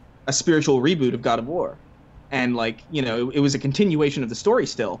spiritual reboot of God of War. And like, you know, it was a continuation of the story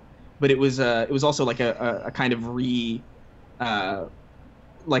still, but it was also like a kind of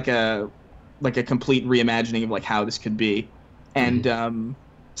like a complete reimagining of like how this could be. And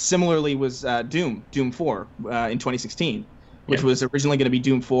similarly was Doom 4 in 2016, which was originally going to be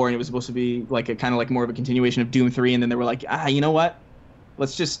Doom 4, and it was supposed to be like a kind of like more of a continuation of Doom 3, and then they were like, you know what?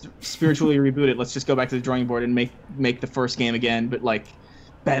 Let's just spiritually reboot it. Let's just go back to the drawing board and make the first game again, but like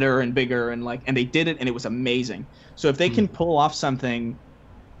better and bigger, and they did it, and it was amazing. So if they can pull off something,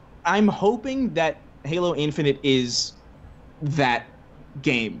 I'm hoping that Halo Infinite is that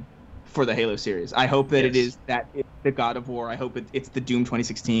game for the Halo series. I hope that it is the God of War. I hope it's the Doom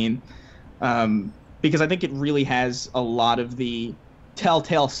 2016, because I think it really has a lot of the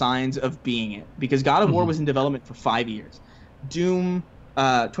telltale signs of being it. Because God of War was in development for 5 years. Doom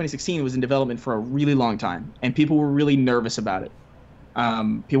 2016 was in development for a really long time, and people were really nervous about it.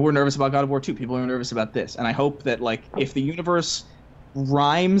 People were nervous about God of War 2. People were nervous about this. And I hope that, like, if the universe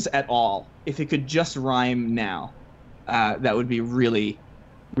rhymes at all, if it could just rhyme now, that would be really,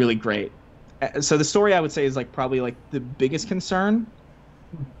 really great. So the story, I would say, is, like, probably, like, the biggest concern.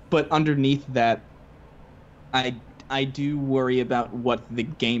 But underneath that, I do worry about what the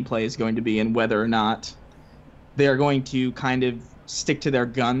gameplay is going to be and whether or not they're going to kind of stick to their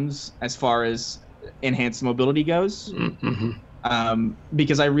guns as far as enhanced mobility goes.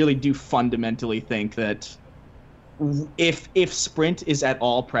 Because I really do fundamentally think that if sprint is at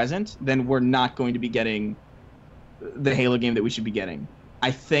all present, then we're not going to be getting the Halo game that we should be getting.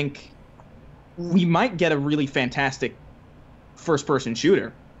 I think we might get a really fantastic first-person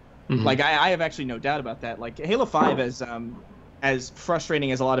shooter. Like, I have actually no doubt about that. Like, Halo 5, as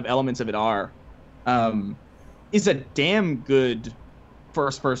frustrating as a lot of elements of it are, is a damn good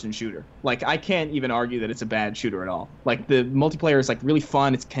first-person shooter. Like, I can't even argue that it's a bad shooter at all. Like, the multiplayer is, like, really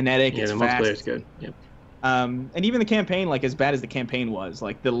fun. It's kinetic. It's fast. Yeah, the multiplayer is good. Yep. And even the campaign, like, as bad as the campaign was,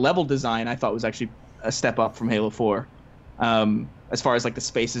 like, the level design I thought was actually a step up from Halo 4. As far as, like, the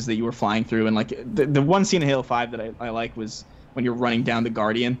spaces that you were flying through. And, like, the one scene in Halo 5 that I like was when you're running down the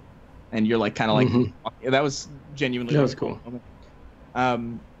Guardian, and you're, like, kind of like... That was genuinely... That was cool.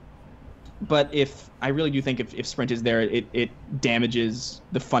 But I really do think if sprint is there, it damages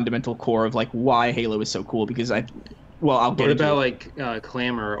the fundamental core of like why Halo is so cool. Because I'll get. What about like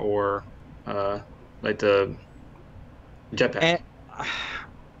Clamor or like the jetpack?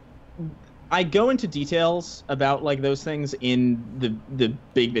 I go into details about like those things in the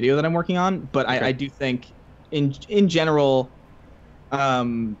big video that I'm working on, but okay. I do think in general,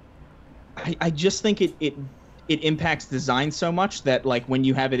 I just think it impacts design so much that like when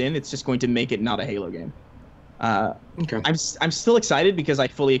you have it in, it's just going to make it not a Halo game. Okay. I'm still excited because I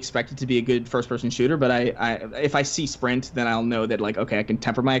fully expect it to be a good first-person shooter, but if I see sprint, then I'll know that like okay, I can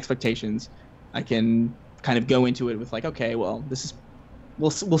temper my expectations. I can kind of go into it with like okay, well this is we'll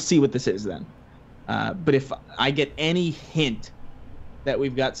see what this is then. But if I get any hint that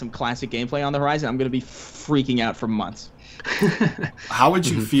we've got some classic gameplay on the horizon, I'm going to be freaking out for months. How would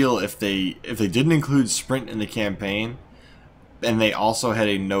you feel if they didn't include sprint in the campaign and they also had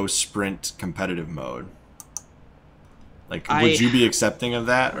a no sprint competitive mode? Like, would you be accepting of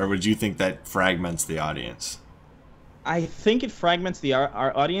that, or would you think that fragments the audience? I think it fragments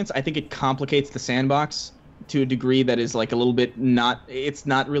our audience. I think it complicates the sandbox to a degree that is like a little bit it's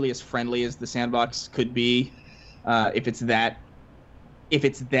not really as friendly as the sandbox could be if it's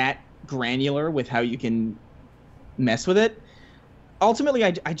that granular with how you can mess with it. Ultimately,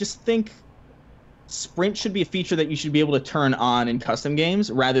 I just think sprint should be a feature that you should be able to turn on in custom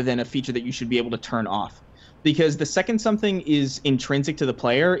games rather than a feature that you should be able to turn off. Because the second something is intrinsic to the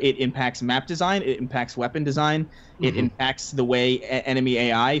player, it impacts map design, it impacts weapon design, it impacts the way enemy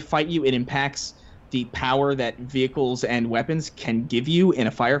AI fight you, it impacts the power that vehicles and weapons can give you in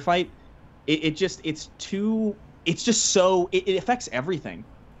a firefight. It's just so it affects everything.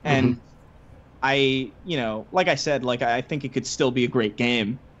 And like I said, like I think it could still be a great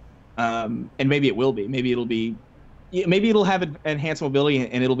game. And maybe it will be. Maybe it'll have enhanced mobility,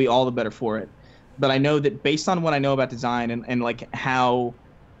 and it'll be all the better for it. But I know that based on what I know about design and like how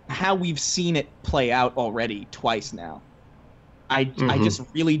we've seen it play out already twice now, I just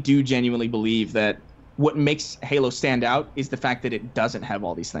really do genuinely believe that what makes Halo stand out is the fact that it doesn't have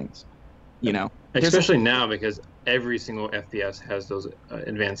all these things. Especially now, because every single FPS has those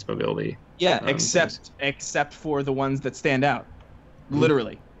advanced mobility. Yeah, except for the ones that stand out.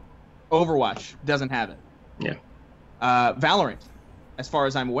 Literally. Overwatch doesn't have it. Yeah. Valorant, as far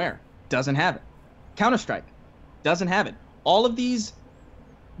as I'm aware, doesn't have it. Counter-Strike doesn't have it. All of these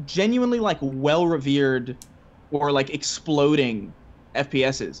genuinely like well-revered or like exploding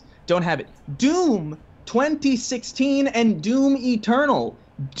FPSs don't have it. Doom 2016 and Doom Eternal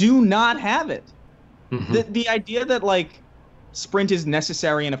do not have it. The idea that like sprint is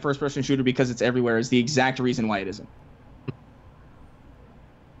necessary in a first-person shooter because it's everywhere is the exact reason why it isn't.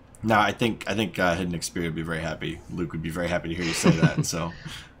 No, I think Hidden Xperia would be very happy. Luke would be very happy to hear you say that. So,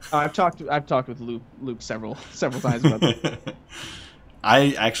 I've talked with Luke several times about that.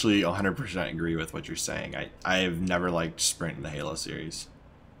 I actually 100% agree with what you're saying. I've never liked sprint in the Halo series.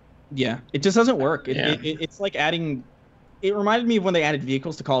 Yeah, it just doesn't work. It's like adding. It reminded me of when they added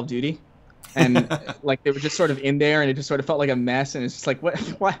vehicles to Call of Duty, and like they were just sort of in there, and it just sort of felt like a mess. And it's just like,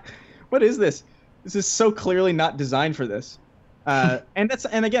 what is this? This is so clearly not designed for this.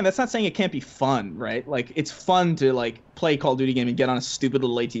 And again, that's not saying it can't be fun, right? Like it's fun to like play Call of Duty game and get on a stupid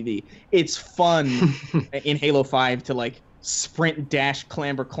little ATV. It's fun in Halo 5 to like sprint, dash,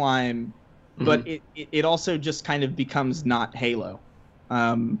 clamber, climb, but it also just kind of becomes not Halo.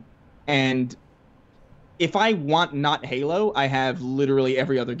 And if I want not Halo, I have literally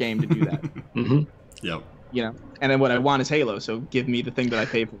every other game to do that. Yep. And then what I want is Halo, so give me the thing that I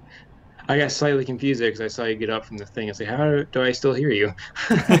pay for. I got slightly confused there because I saw you get up from the thing and say, "How do I still hear you?"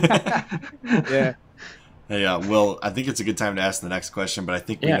 Yeah. Hey, Will, I think it's a good time to ask the next question, but I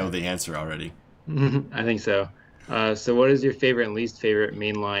think we know the answer already. I think so. So what is your favorite and least favorite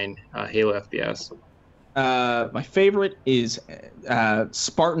mainline Halo FPS? My favorite is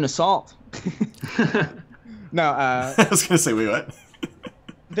Spartan Assault. No, I was going to say, wait, what?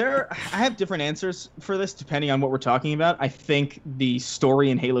 I have different answers for this depending on what we're talking about. I think the story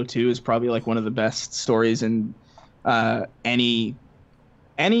in Halo 2 is probably like one of the best stories in any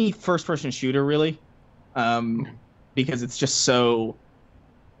first-person shooter, really, because it's just so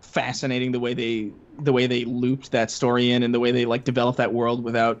fascinating the way they looped that story in and the way they like developed that world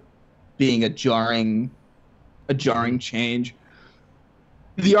without being a jarring change.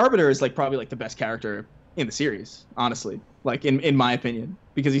 The Arbiter is like probably like the best character in the series, honestly, like in my opinion,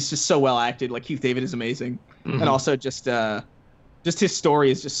 because he's just so well acted. Like Keith David is amazing, and also just his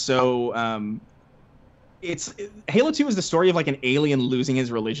story is just so. Halo 2 is the story of like an alien losing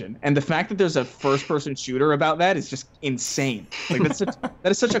his religion, and the fact that there's a first-person shooter about that is just insane. Like that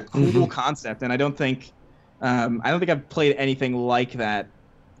is such a cool concept, and I don't think I've played anything like that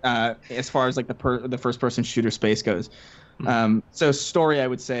as far as like the first-person shooter space goes. So story, I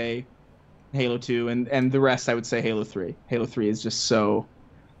would say Halo 2, and the rest I would say Halo 3. Halo 3 is just so.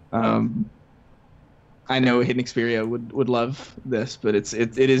 I know Hidden Xperia would love this, but it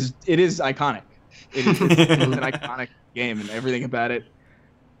is iconic. It's an iconic game, and everything about it.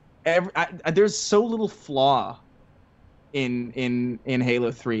 There's so little flaw in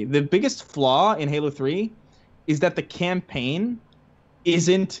Halo 3. The biggest flaw in Halo 3 is that the campaign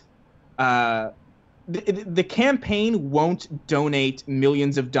isn't. The campaign won't donate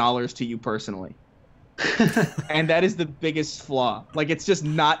millions of dollars to you personally. And that is the biggest flaw. Like, it's just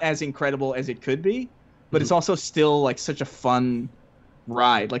not as incredible as it could be, but it's also still like such a fun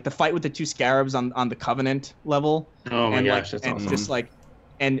ride. Like the fight with the two scarabs on the Covenant level. Oh my gosh, like, that's awesome. Just like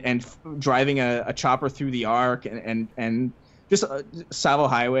and driving a chopper through the Ark and just Savo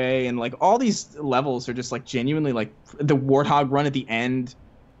Highway, and like all these levels are just like genuinely like the Warthog run at the end.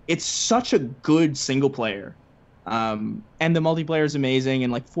 It's such a good single player. And the multiplayer is amazing,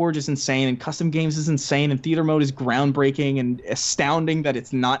 and like Forge is insane, and custom games is insane, and theater mode is groundbreaking and astounding that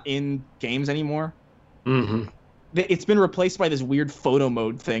it's not in games anymore. It's been replaced by this weird photo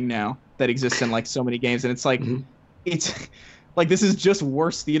mode thing now that exists in like so many games, and it's like it's like this is just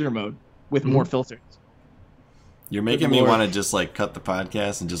worse theater mode with more filters. You're making me want to just like cut the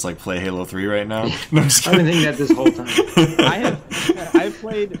podcast and just like play Halo 3 right now. No, I've been thinking that this whole time. I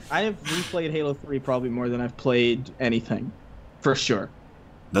have replayed Halo 3 probably more than I've played anything, for sure.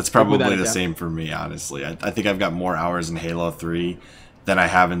 That's probably the same for me, honestly. I think I've got more hours in Halo 3 than I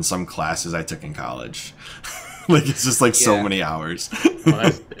have in some classes I took in college. Like, it's just like so many hours.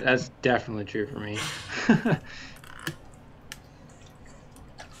 Well, that's definitely true for me.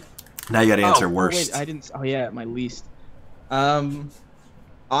 Now you got to answer worst. Wait, I didn't. Oh yeah, my least.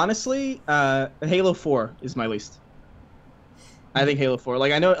 Honestly, Halo 4 is my least. I think Halo 4.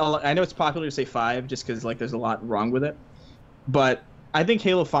 Like, I know it's popular to say 5 just because like there's a lot wrong with it, but I think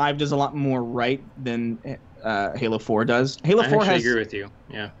Halo 5 does a lot more right than Halo 4 does. Halo 4 I agree with you.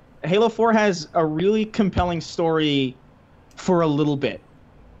 Yeah. Halo 4 has a really compelling story for a little bit.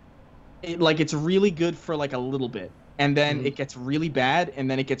 It's really good for like a little bit, and then it gets really bad,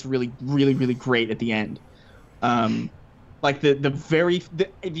 and then it gets really, really, really great at the end. Like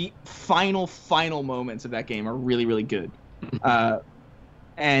the final moments of that game are really, really good.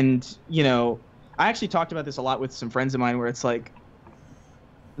 And you know, I actually talked about this a lot with some friends of mine, where it's like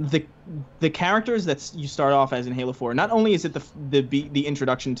the characters that you start off as in Halo 4. Not only is it the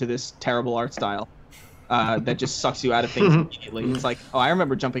introduction to this terrible art style that just sucks you out of things immediately. It's like, oh, I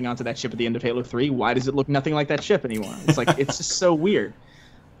remember jumping onto that ship at the end of Halo 3. Why does it look nothing like that ship anymore? It's like, it's just so weird.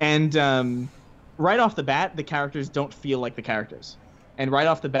 And right off the bat, the characters don't feel like the characters. And right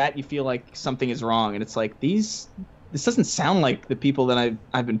off the bat, you feel like something is wrong. And it's like, this doesn't sound like the people that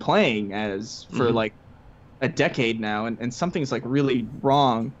I've been playing as for like a decade now, and something's like really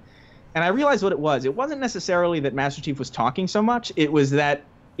wrong. And I realized what it was. It wasn't necessarily that Master Chief was talking so much. It was that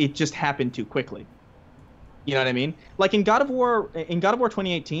it just happened too quickly. You know what I mean? Like in God of War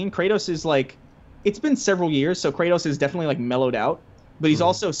 2018, Kratos is like, it's been several years, so Kratos is definitely like mellowed out, but he's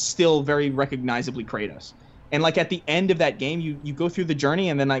also still very recognizably Kratos. And like at the end of that game, you go through the journey,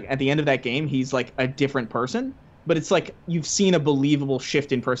 and then like at the end of that game, he's like a different person. But it's like you've seen a believable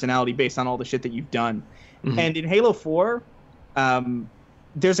shift in personality based on all the shit that you've done. And in Halo 4,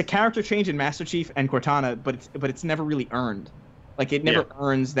 there's a character change in Master Chief and Cortana, but it's never really earned. Like it never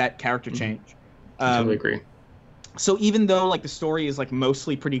earns that character change. I totally agree. So even though like the story is like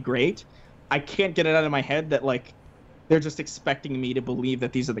mostly pretty great, I can't get it out of my head that like they're just expecting me to believe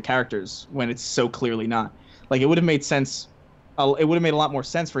that these are the characters when it's so clearly not. Like it would have made sense. It would have made a lot more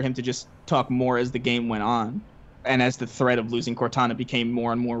sense for him to just talk more as the game went on, and as the threat of losing Cortana became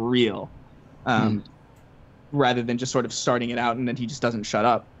more and more real. Rather than just sort of starting it out and then he just doesn't shut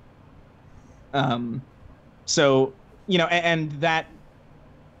up. So, you know, and that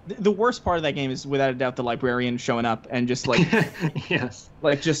the worst part of that game is without a doubt the librarian showing up and just like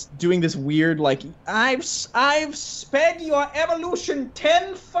like just doing this weird like I've sped your evolution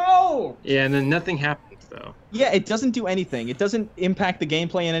tenfold. Yeah, and then nothing happens though. Yeah, it doesn't do anything. It doesn't impact the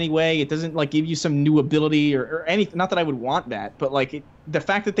gameplay in any way. It doesn't like give you some new ability or anything. Not that I would want that, but like the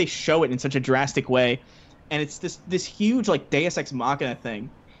fact that they show it in such a drastic way. And it's this huge like Deus Ex Machina thing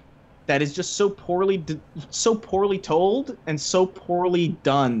that is just so poorly told and so poorly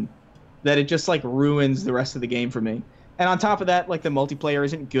done that it just like ruins the rest of the game for me. And on top of that, like the multiplayer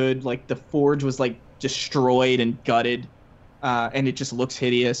isn't good. Like the Forge was like destroyed and gutted, and it just looks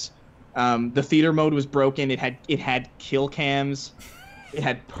hideous. The theater mode was broken. It had kill cams, it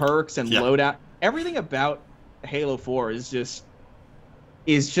had perks and loadout. Everything about Halo 4 is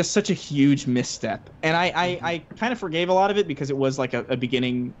just such a huge misstep. And I kind of forgave a lot of it because it was like a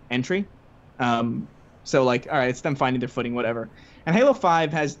beginning entry. So like, all right, it's them finding their footing, whatever. And Halo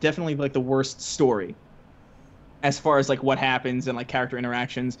 5 has definitely like the worst story as far as like what happens and like character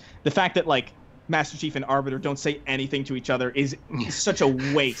interactions. The fact that like Master Chief and Arbiter don't say anything to each other is such a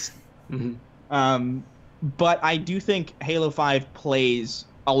waste. But I do think Halo 5 plays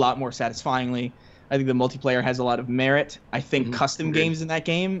a lot more satisfyingly. I think the multiplayer has a lot of merit. I think custom games in that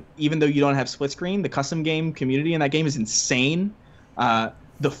game, even though you don't have split screen, the custom game community in that game is insane.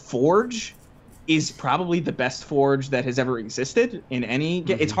 The Forge is probably the best Forge that has ever existed in any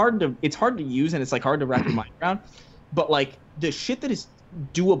game. It's hard to use, and it's like hard to wrap your mind around. But like the shit that is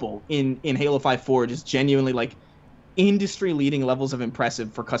doable in Halo 5 Forge is genuinely like industry leading levels of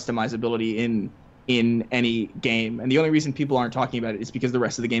impressive for customizability in any game. And the only reason people aren't talking about it is because the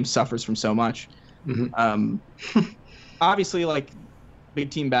rest of the game suffers from so much. Obviously like big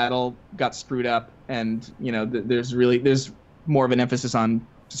team battle got screwed up, and you know there's more of an emphasis on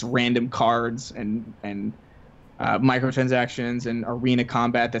just random cards and microtransactions and arena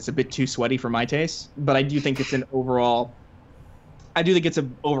combat that's a bit too sweaty for my taste. But I do think it's overall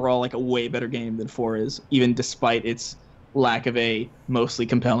like a way better game than 4 is, even despite its lack of a mostly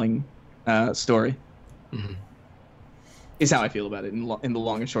compelling story. Is how I feel about it in the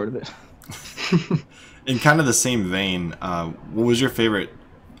long and short of it. In kind of the same vein, what was your favorite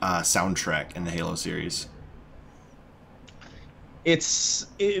soundtrack in the Halo series?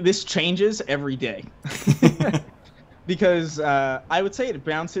 This changes every day. because I would say it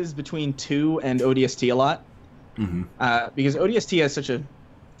bounces between 2 and ODST a lot. Because ODST has such a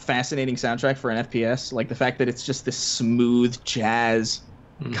fascinating soundtrack for an FPS. Like the fact that it's just this smooth jazz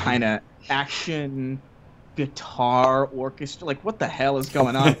kind of action guitar orchestra. Like what the hell is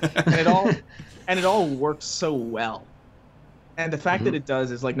going on? and it all works so well. And the fact that it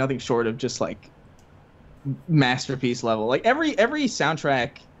does is like nothing short of just like masterpiece level. Like every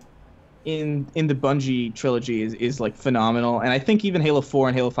soundtrack in the Bungie trilogy is like phenomenal, and I think even Halo 4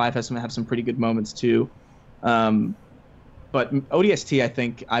 and Halo 5 have some pretty good moments too. But ODST, I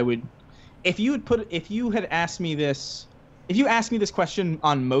think I would, if you had asked me this question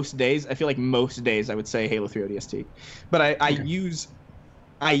on most days, I feel like most days I would say Halo 3 ODST. But I use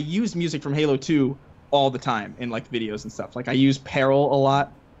music from Halo 2 all the time in like videos and stuff. Like I use Peril a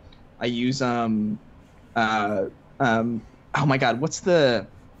lot. I use oh my god,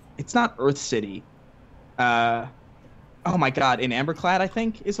 it's not Earth City. Oh my god, in Amberclad I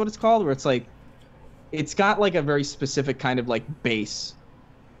think is what it's called, where it's like it's got like a very specific kind of like bass,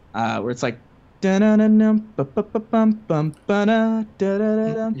 where it's like Yeah, I know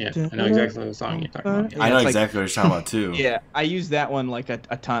exactly the song you're talking about. I know exactly what you're talking about too. Yeah, I use that one like a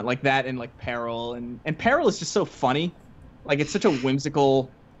ton, like that and like Peril, and Peril is just so funny. Like it's such a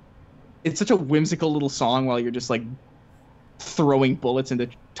whimsical little song while you're just like throwing bullets into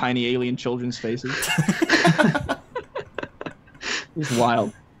tiny alien children's faces. It's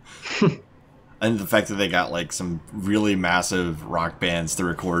wild. And the fact that they got like some really massive rock bands to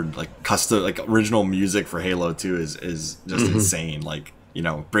record like custom, like original music for Halo 2 is just insane. Like, you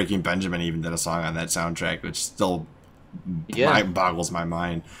know, Breaking Benjamin even did a song on that soundtrack, which still boggles my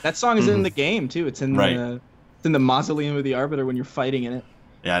mind. That song is in the game too. It's in the Mausoleum of the Arbiter when you're fighting in it.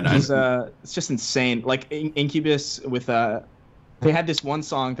 Yeah, it's just insane. Like Incubus with they had this one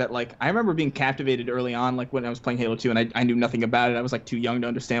song that like I remember being captivated early on, like when I was playing Halo 2 and I knew nothing about it. I was like too young to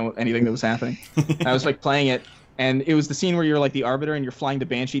understand anything that was happening. I was like playing it, and it was the scene where you're like the Arbiter and you're flying the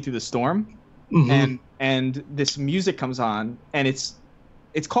Banshee through the storm, and this music comes on, and it's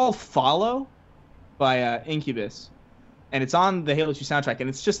called Follow by Incubus, and it's on the Halo 2 soundtrack, and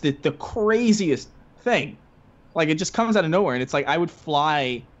it's just the craziest thing. Like it just comes out of nowhere, and it's like I would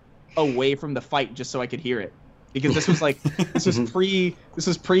fly away from the fight just so I could hear it. Because this was like this was pre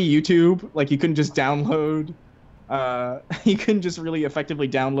YouTube. Like you couldn't just download you couldn't just really effectively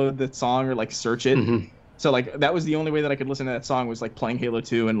download the song or like search it. So like that was the only way that I could listen to that song, was like playing Halo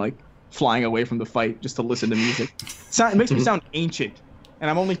 2 and like flying away from the fight just to listen to music. It makes me sound ancient, and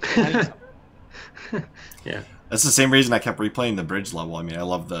I'm only 20. Yeah. That's the same reason I kept replaying the bridge level. I mean, I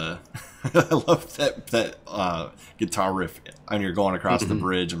love that guitar riff when you're going across the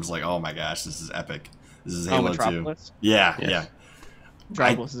bridge. I'm just like, oh my gosh, this is epic. This is Halo 2. Yeah.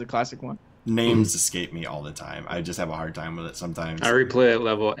 Metropolis is a classic one. Names escape me all the time. I just have a hard time with it sometimes. I replay that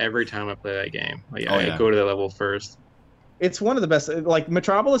level every time I play that game. Like I go to that level first. It's one of the best. Like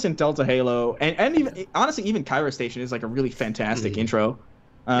Metropolis and Delta Halo, and even honestly, even Cairo Station is like a really fantastic intro.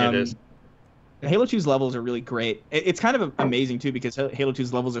 It is. Halo 2's levels are really great. It's kind of amazing too, because Halo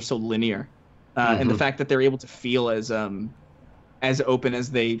 2's levels are so linear, and the fact that they're able to feel as open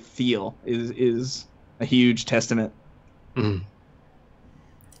as they feel is a huge testament. I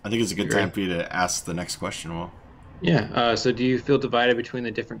think it's a good time for you to ask the next question, Will. Yeah. So do you feel divided between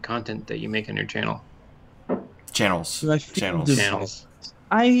the different content that you make on your channel? Channels.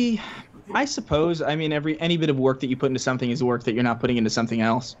 I suppose. I mean, any bit of work that you put into something is work that you're not putting into something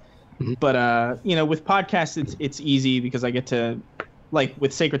else. But you know, with podcasts, it's easy because I get to, like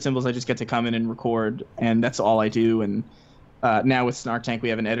with Sacred Symbols, I just get to come in and record, and that's all I do. And now with Snark Tank, we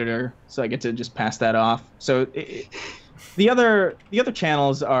have an editor, so I get to just pass that off. So the other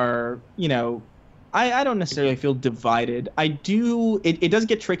channels are, you know, I don't necessarily feel divided. I do. It does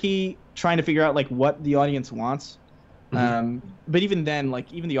get tricky trying to figure out like what the audience wants. But even then,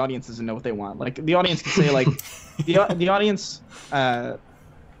 like even the audience doesn't know what they want. Like the audience can say like the audience.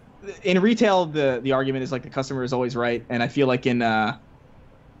 In retail, the argument is like the customer is always right, and I feel like in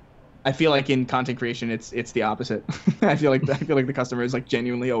content creation, it's the opposite. I feel like the customer is like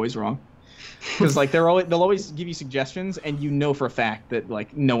genuinely always wrong, because like they'll always give you suggestions, and you know for a fact that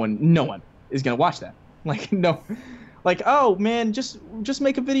like no one is gonna watch that. Like no, like oh man, just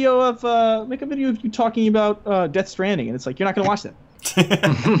make a video of you talking about Death Stranding, and it's like you're not gonna watch that.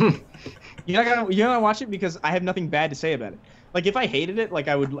 You're not gonna watch it because I have nothing bad to say about it. Like if I hated it, like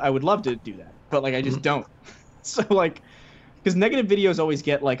I would love to do that, but like I just don't. So like, because negative videos always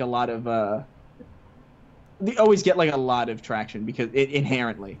get like a lot of traction because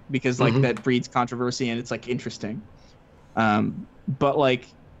inherently that breeds controversy and it's like interesting. But like,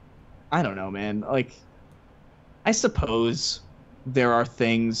 I don't know, man. Like, I suppose there are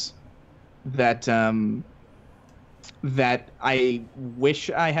things that that I wish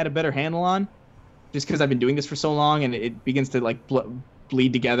I had a better handle on, just because I've been doing this for so long, and it begins to like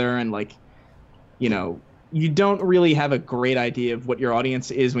bleed together, and like, you know, you don't really have a great idea of what your audience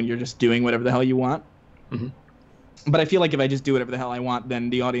is when you're just doing whatever the hell you want. Mm-hmm. But I feel like if I just do whatever the hell I want, then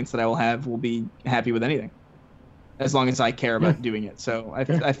the audience that I will have will be happy with anything, as long as I care about doing it. So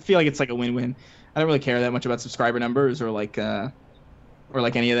I feel like it's like a win-win. I don't really care that much about subscriber numbers or like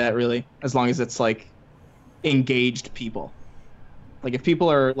any of that really, as long as it's like engaged people. Like if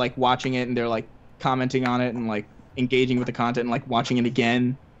people are like watching it and they're like commenting on it and like engaging with the content and like watching it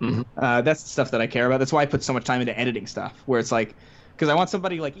again, that's the stuff that I care about. That's why I put so much time into editing stuff, where it's like, because I want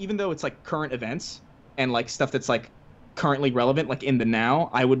somebody, like, even though it's like current events and like stuff that's like currently relevant, like in the now,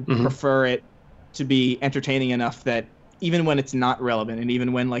 I would prefer it to be entertaining enough that even when it's not relevant and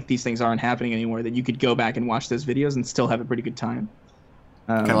even when like these things aren't happening anymore, that you could go back and watch those videos and still have a pretty good time.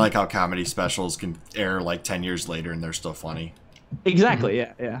 Kind of like how comedy specials can air like 10 years later and they're still funny. Exactly.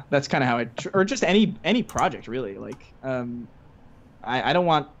 Yeah. That's kind of how or just any project really. Like, I don't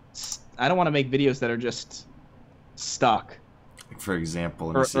want to make videos that are just stuck. For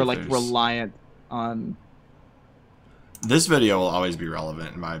example, or like reliant on. This video will always be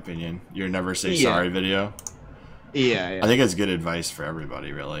relevant, in my opinion. Your never say sorry video. Yeah. I think it's good advice for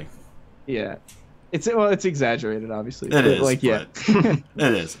everybody, really. Yeah. It's exaggerated, obviously. It is, like, yeah. It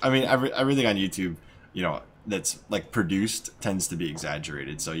is. I mean, everything on YouTube, you know, that's like produced tends to be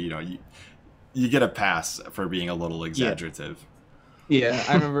exaggerated. So, you know, you get a pass for being a little exaggerative. Yeah,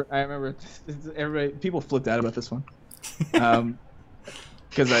 I remember everybody, people flipped out about this one.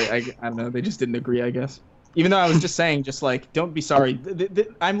 Because I don't know, they just didn't agree, I guess. Even though I was just saying, just like, don't be sorry.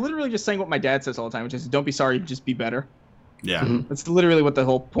 I'm literally just saying what my dad says all the time, which is, don't be sorry, just be better. Yeah. That's literally what the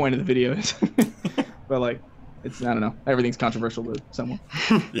whole point of the video is. But like, I don't know, everything's controversial to someone.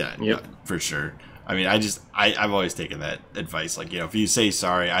 Yeah, for sure. I mean, I've always taken that advice. Like, you know, if you say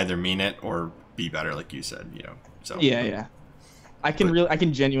sorry, either mean it or be better, like you said, you know. So yeah. I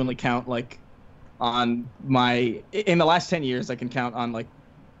can genuinely count like on in the last 10 years, I can count on like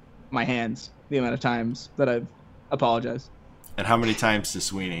my hands the amount of times that I've apologized. And how many times to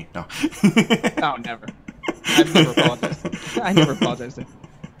Sweeney? No. Oh, never. I've never apologized. I never apologized to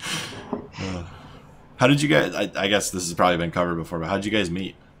him. How did you guys? I guess this has probably been covered before, but how did you guys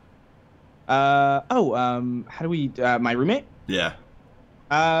meet? How do we? My roommate. Yeah.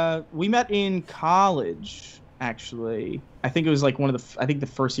 We met in college, actually. I think it was like the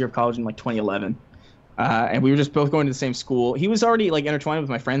first year of college in like 2011. And we were just both going to the same school. He was already like intertwined with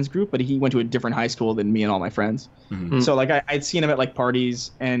my friends group, but he went to a different high school than me and all my friends. So like I'd seen him at like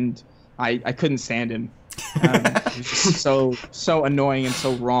parties, and I couldn't stand him. He was just so annoying and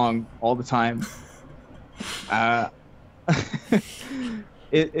so wrong all the time.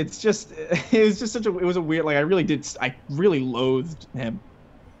 It was a weird, like, I really loathed him,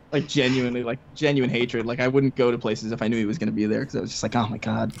 like genuine hatred. Like I wouldn't go to places if I knew he was going to be there, because I was just like, oh my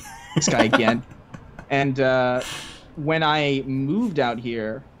god, this guy again. And when I moved out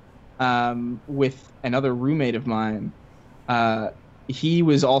here with another roommate of mine, he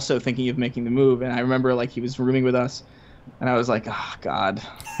was also thinking of making the move, and I remember like he was rooming with us, and I was like, oh god,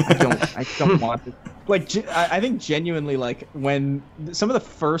 I don't want to. Like, I think genuinely, like, when some of the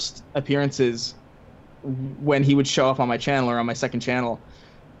first appearances, when he would show up on my channel or on my second channel,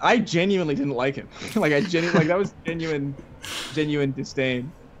 I genuinely didn't like him. Like, that was genuine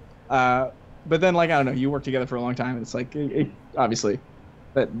disdain. But then, like, I don't know, you work together for a long time, and it's like, obviously,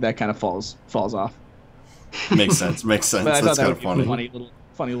 that kind of falls off. Makes sense. But I thought that would be a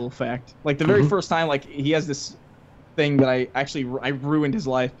funny little fact. Like, the very first time, like, he has this thing that I ruined his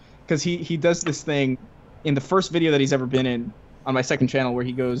life. Because he does this thing in the first video that he's ever been in on my second channel, where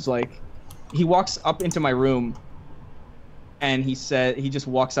he goes like, he walks up into my room, and he just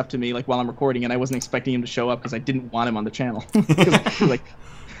walks up to me like while I'm recording, and I wasn't expecting him to show up because I didn't want him on the channel. Like,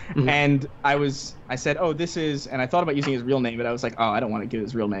 and I said, oh, this is, and I thought about using his real name, but I was like, oh, I don't want to give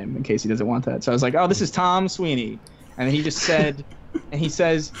his real name in case he doesn't want that. So I was like, oh, this is Tom Sweeney, and then he just said, and he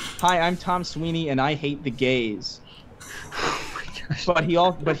says, hi, I'm Tom Sweeney, and I hate the gays. But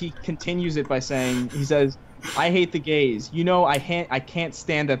he continues it by saying, he says, I hate the gays. You know, I can't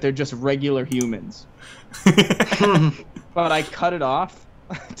stand that they're just regular humans. But I cut it off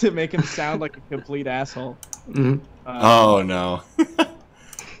to make him sound like a complete asshole. Oh no.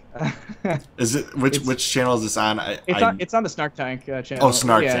 Is it which channel is this on? It's on the Snark Tank channel. Oh,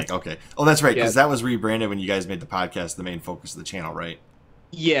 Snark Tank. Okay. Oh, that's right, because that was rebranded when you guys made the podcast the main focus of the channel, right?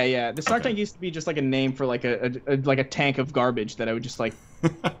 Yeah. The Snark Tank used to be just like a name for like a tank of garbage that I would just like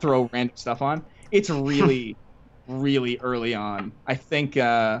throw random stuff on. It's really really early on. I think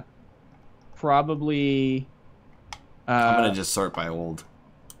probably. I'm gonna just sort by old.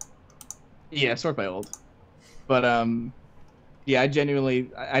 Yeah, sort by old. But yeah, I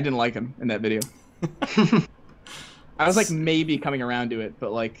didn't like him in that video. I was like maybe coming around to it,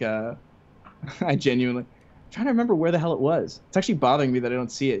 but like I genuinely trying to remember where the hell it was. It's actually bothering me that I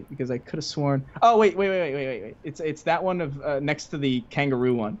don't see it because I could have sworn. Oh wait. It's that one of next to the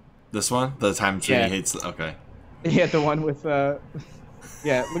kangaroo one. This one, the time tree hates. Okay. Yeah, the one with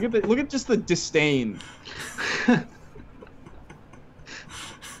yeah. Look at just the disdain.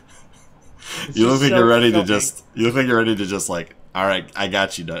 You look like you're ready to just. You look like you're ready to just like. All right, I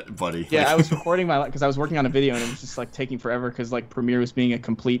got you, buddy. Yeah, I was recording because I was working on a video and it was just like taking forever because like Premiere was being a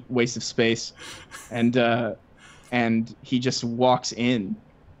complete waste of space, and he just walks in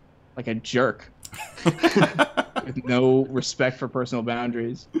like a jerk with no respect for personal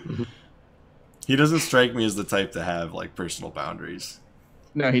boundaries. He doesn't strike me as the type to have like personal boundaries.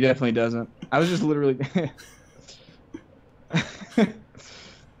 No, he definitely doesn't. I was just literally.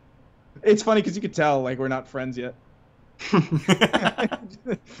 It's funny because you could tell like we're not friends yet.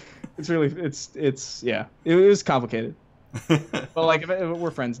 It's yeah. It was complicated, but like if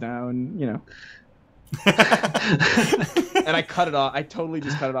we're friends now, and you know. And I cut it off. I totally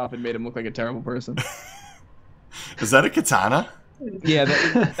just cut it off and made him look like a terrible person. Is that a katana? Yeah,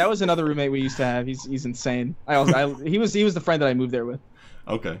 that was another roommate we used to have. He's insane. He was the friend that I moved there with.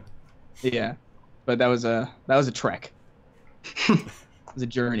 Okay. Yeah, but that was a trek. It was a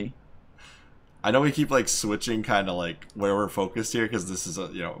journey. I know we keep like switching kind of like where we're focused here because this is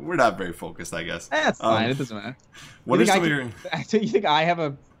we're not very focused, I guess. That's fine. It doesn't matter. What are some of your? You think I have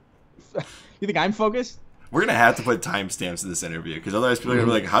a? You think I'm focused? We're gonna have to put timestamps in this interview because otherwise people are gonna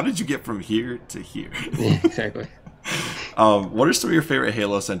be like, "How did you get from here to here?" Yeah, exactly. What are some of your favorite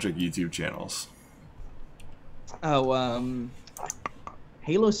Halo-centric YouTube channels? Oh,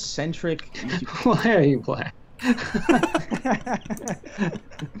 Halo-centric. Why are you black?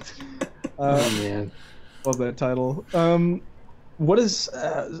 Oh man, love that title. What is?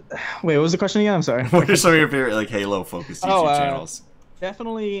 Wait, what was the question again? I'm sorry. What are some of your favorite like Halo-focused YouTube channels?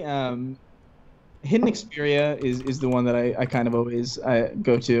 Definitely, Hidden Xperia is the one that I kind of always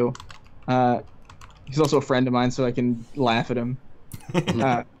go to. He's also a friend of mine, so I can laugh at him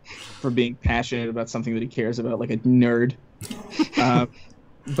for being passionate about something that he cares about, like a nerd.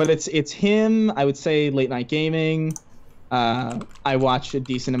 But it's him. I would say Late Night Gaming. I watch a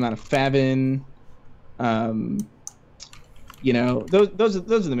decent amount of Favin. You know, those are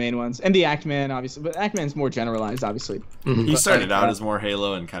the main ones, and the Actman, obviously. But Actman's more generalized, obviously. Mm-hmm. He started out as more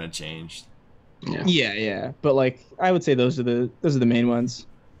Halo and kind of changed. Yeah. But like, I would say those are the main ones.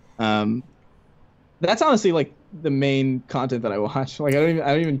 That's honestly like the main content that I watch. Like,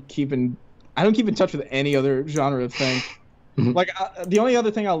 I don't keep in touch with any other genre of thing. Mm-hmm. Like the only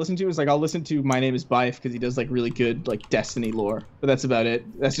other thing I'll listen to is like I'll listen to My Name Is Bife because he does like really good like Destiny lore, but that's about it.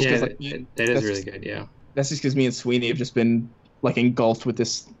 That's just that is really good. Yeah, that's just because me and Sweeney have just been like engulfed with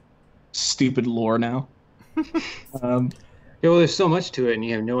this stupid lore now. Yeah, well, there's so much to it, and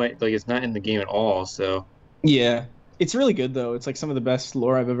you have no like it's not in the game at all. So yeah, it's really good though. It's like some of the best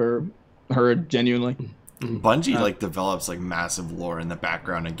lore I've ever heard, genuinely. Bungie like develops like massive lore in the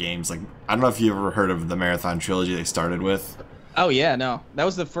background of games. Like I don't know if you ever heard of the Marathon trilogy they started with. Oh yeah, no, that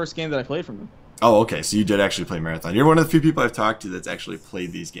was the first game that I played from them. Oh, okay, so you did actually play Marathon. You're one of the few people I've talked to that's actually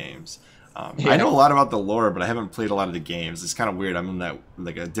played these games. I know a lot about the lore, but I haven't played a lot of the games. It's kind of weird. I'm in that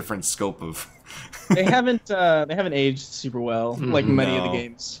like a different scope of. They haven't aged super well, like many of the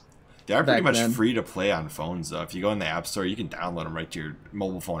games. They are pretty much free to play on phones, though. If you go in the App Store, you can download them right to your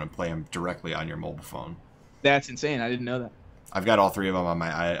mobile phone and play them directly on your mobile phone. That's insane. I didn't know that. I've got all three of them on my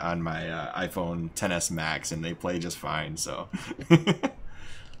iPhone XS Max, and they play just fine. So,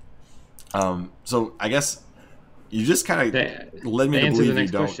 so I guess you just kind of led me to believe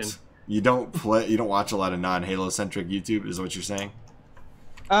you don't watch a lot of non-Halo centric YouTube. Is what you're saying?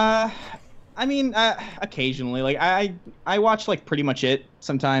 I mean, occasionally, like I watch like pretty much it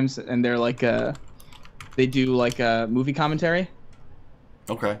sometimes, and they're like they do like a movie commentary.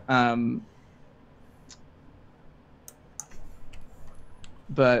 Okay.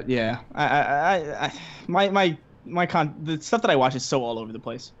 But yeah, the stuff that I watch is so all over the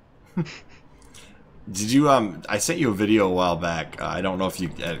place. Did you I sent you a video a while back. I don't know if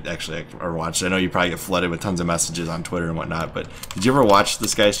you actually ever watched it. I know you probably get flooded with tons of messages on Twitter and whatnot, but did you ever watch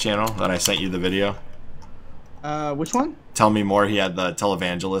this guy's channel when I sent you the video? Which one? Tell Me More. He had the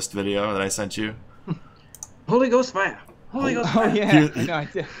televangelist video that I sent you. Holy Ghost fire! Holy Ghost fire! Oh yeah, no, I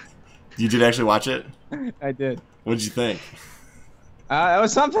did. You did actually watch it? I did. What did you think? It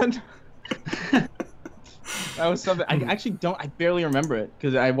was something. That was something. I actually don't. I barely remember it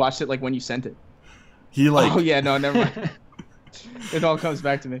because I watched it like when you sent it. He like. Oh yeah, no, never mind. It all comes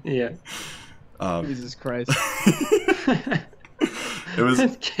back to me. Yeah. Jesus Christ. It was.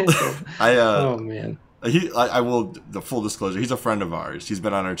 Oh man. I will. The full disclosure. He's a friend of ours. He's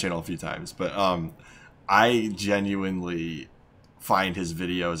been on our channel a few times, but I genuinely find his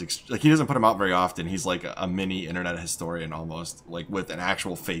videos like he doesn't put them out very often. He's like a mini internet historian almost, like with an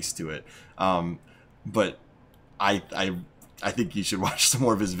actual face to it. But I think you should watch some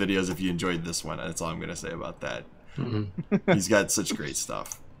more of his videos if you enjoyed this one. That's all I'm gonna say about that. He's got such great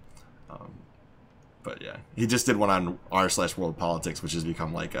stuff. But yeah, he just did one on r/world politics, which has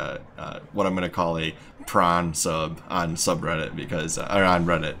become like a what I'm gonna call a prawn sub on subreddit because or on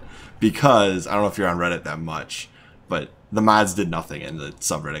Reddit, because I don't know if you're on Reddit that much, but the mods did nothing and the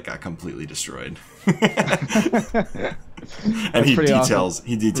subreddit got completely destroyed. And he details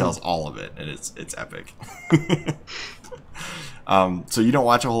all of it, and it's epic. So you don't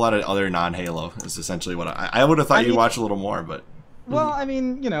watch a whole lot of other non-Halo is essentially what I would have thought you'd watch a little more, but well, I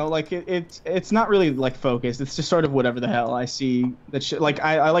mean, you know, like it's not really like focused. It's just sort of whatever the hell I see that shit. Like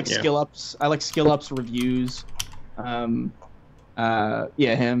I like skill ups. I like skill ups reviews. Yeah,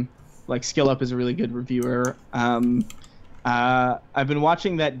 him. Like skill up is a really good reviewer. I've been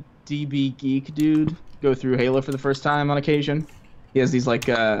watching that DB Geek dude go through Halo for the first time on occasion. He has these like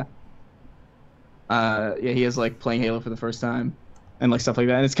yeah, he has like playing Halo for the first time and like stuff like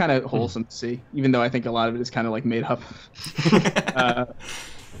that, and it's kind of wholesome to see, even though I think a lot of it is kind of like made up.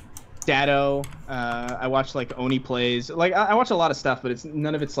 Dado, I watch like Oni plays. Like I watch a lot of stuff, but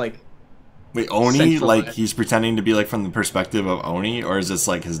none of it's like. Wait, Oni? Like he's pretending to be like from the perspective of Oni, or is this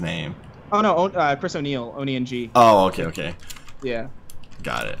like his name? Oh no, Chris O'Neill, Oni and G. Oh, okay. Yeah.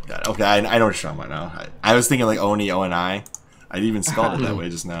 Got it. Okay, I know what you're talking about now. I was thinking like Oni, O-N-I. I even spelled it that way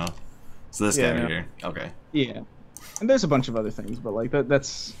just now. So this guy right here. Okay. Yeah. And there's a bunch of other things, but like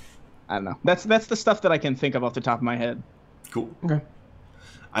that's I don't know. That's the stuff that I can think of off the top of my head. Cool. Okay.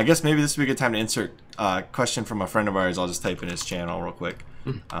 I guess maybe this would be a good time to insert a question from a friend of ours. I'll just type in his channel real quick.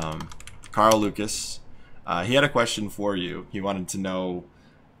 Carl Lucas. He had a question for you. He wanted to know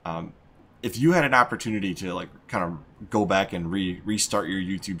if you had an opportunity to like kind of go back and restart your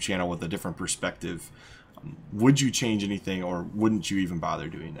YouTube channel with a different perspective, would you change anything, or wouldn't you even bother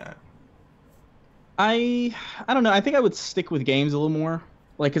doing that? I don't know. I think I would stick with games a little more,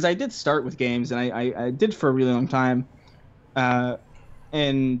 like because I did start with games, and I did for a really long time,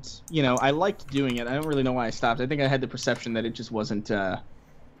 and you know I liked doing it. I don't really know why I stopped. I think I had the perception that it just wasn't what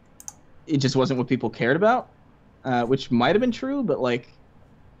people cared about, which might have been true, but like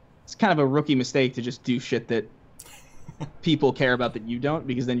it's kind of a rookie mistake to just do shit that people care about that you don't,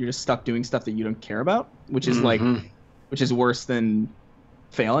 because then you're just stuck doing stuff that you don't care about, which is which is worse than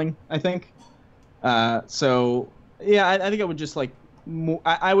failing, I think. So yeah, I think I would just like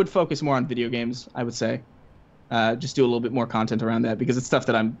I would focus more on video games, I would say. Just do a little bit more content around that, because it's stuff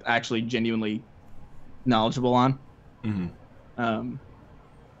that I'm actually genuinely knowledgeable on.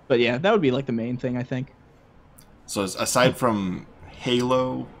 But yeah, that would be like the main thing, I think. So aside from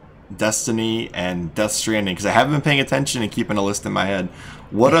Halo, Destiny, and Death Stranding, because I haven't been paying attention and keeping a list in my head,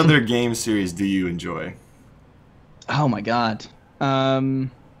 what other game series do you enjoy? Oh my god.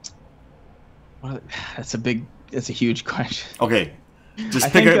 Well, that's a huge question. Okay,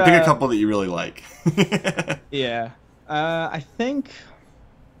 just pick a couple that you really like. Yeah, I think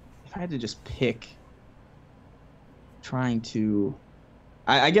if I had to just pick,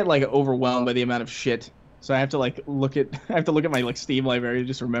 I get like overwhelmed by the amount of shit, so I have to like look at my like Steam library to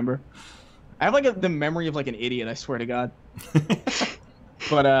just remember. I have like the memory of like an idiot, I swear to God.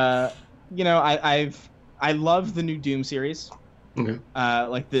 But you know, I love the new Doom series. Okay.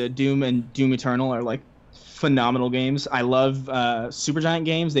 Like the Doom and Doom Eternal are like phenomenal games. I love Supergiant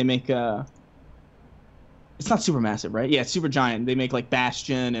games. They make it's not Supermassive, right? Yeah, Supergiant. They make like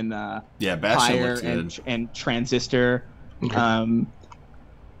Bastion and Bastion Pyre and Transistor. Okay.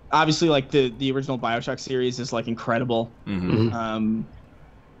 Obviously, like the original BioShock series is like incredible.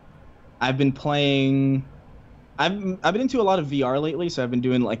 I've been playing. I've been into a lot of VR lately, so I've been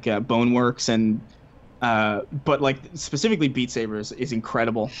doing like Boneworks and. But like specifically Beat Saber is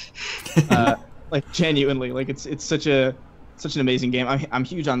incredible. Like genuinely, like it's such an amazing game. I'm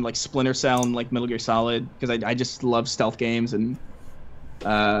huge on like Splinter Cell and like Metal Gear Solid, because I just love stealth games, and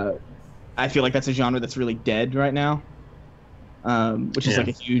I feel like that's a genre that's really dead right now, which is like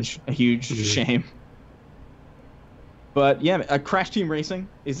a huge shame. But yeah, Crash Team Racing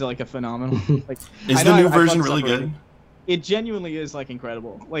is like a phenomenal. Like, is the new version really good? It genuinely is like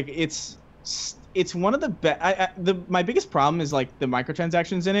incredible. Like it's one of the best. My biggest problem is like the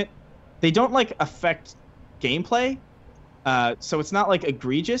microtransactions in it. They don't like affect gameplay. So it's not like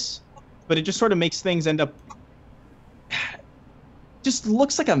egregious, but it just sort of makes things end up just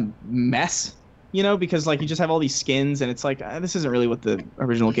looks like a mess, you know, because like you just have all these skins and it's like this isn't really what the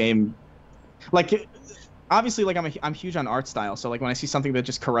original game like. Obviously, like I'm huge on art style, so like when I see something that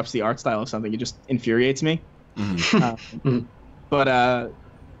just corrupts the art style of something, it just infuriates me. But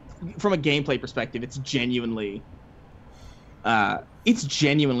from a gameplay perspective, it's genuinely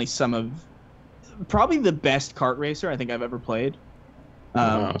some of probably the best kart racer I think I've ever played.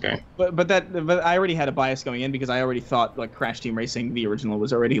 Okay. But I already had a bias going in because I already thought like Crash Team Racing, the original,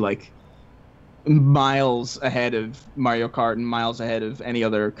 was already like miles ahead of Mario Kart and miles ahead of any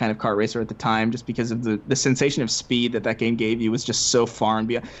other kind of kart racer at the time, just because of the sensation of speed that game gave you was just so far and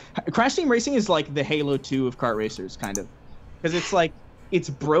beyond. Crash Team Racing is like the Halo 2 of kart racers, kind of, because it's like it's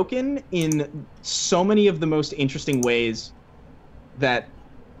broken in so many of the most interesting ways that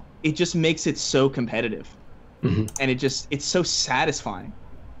it just makes it so competitive. And it's so satisfying.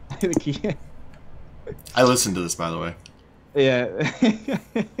 I listened to this, by the way. Yeah.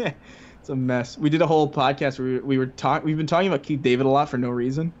 It's a mess. We did a whole podcast where we've been talking about Keith David a lot for no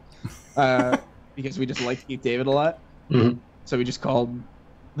reason, because we just like Keith David a lot. So we just called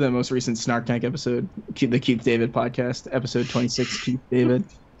the most recent Snark Tank episode the Keith David podcast, episode 26, Keith David.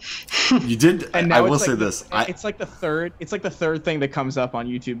 You did. And I will say this. It's like the third thing that comes up on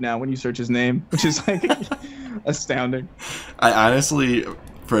YouTube now when you search his name, which is like astounding. I honestly,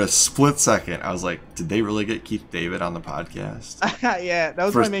 for a split second, I was like, did they really get Keith David on the podcast? Yeah, that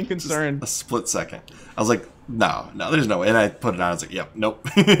was my main concern. A split second. I was like, no, there's no way. And I put it on. I was like, yep, nope.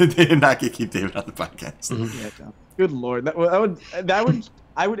 They did not get Keith David on the podcast. Yeah, no. Good Lord.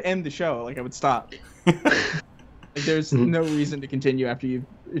 I would end the show. Like, I would stop. Like, there's no reason to continue after you've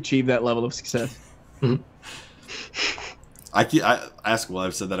achieved that level of success. I ask Will,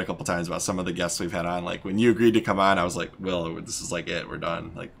 I've said that a couple times about some of the guests we've had on. Like, when you agreed to come on, I was like, Will, this is like it. We're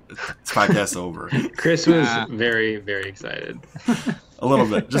done. Like, this podcast's over. Chris was very, very excited. A little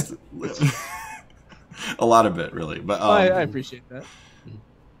bit. Just a lot of it, really. But I appreciate that.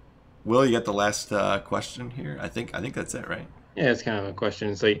 Will, you got the last question here? I think that's it, right? Yeah, it's kind of a question.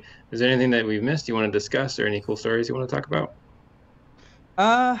 It's like, is there anything that we've missed you want to discuss, or any cool stories you want to talk about?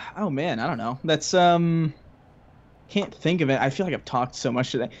 Oh man, I don't know. That's can't think of it. I feel like I've talked so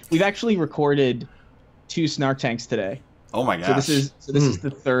much today. We've actually recorded 2 Snark Tanks today. Oh my gosh. So this is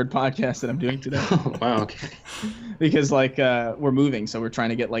the third podcast that I'm doing today. Oh, wow, okay. Because like we're moving, so we're trying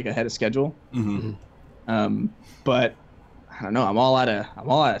to get like ahead of schedule. But I don't know. I'm all out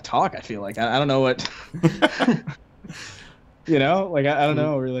of talk. I feel like I don't know what. You know, like I don't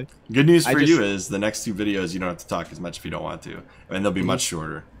know really. Good news for you is the next 2 videos you don't have to talk as much if you don't want to, and they'll be much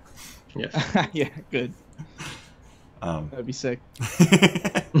shorter. Yeah. Yeah. Good. That'd be sick.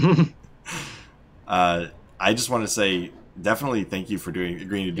 I just want to say definitely thank you for agreeing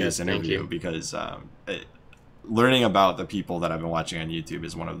to do this interview, because learning about the people that I've been watching on YouTube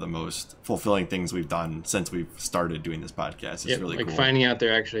is one of the most fulfilling things we've done since we've started doing this podcast. It's really cool. Finding out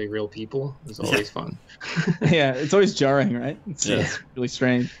they're actually real people is always fun. Yeah, it's always jarring, right? It's really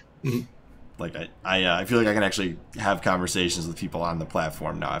strange. Like I feel like I can actually have conversations with people on the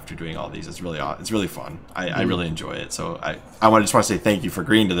platform now after doing all these. It's really fun. I really enjoy it. So I just want to say thank you for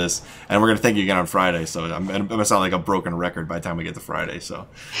agreeing to this, and we're gonna thank you again on Friday. So I'm gonna sound like a broken record by the time we get to Friday. So.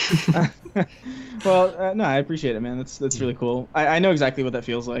 Well, no, I appreciate it, man. That's really cool. I know exactly what that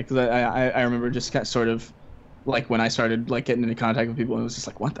feels like, because I remember just kind of sort of like when I started like getting into contact with people, and it was just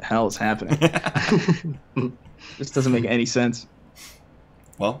like, what the hell is happening? This doesn't make any sense.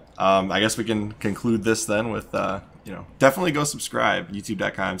 Well, I guess we can conclude this then with, definitely go subscribe,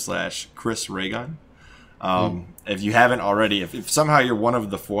 youtube.com/ChrisRayGun. If you haven't already, if somehow you're one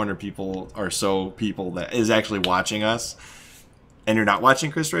of the 400 people or so people that is actually watching us, and you're not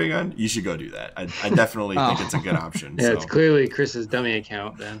watching ChrisRayGun, you should go do that. I definitely think it's a good option. Yeah, so. It's clearly Chris's dummy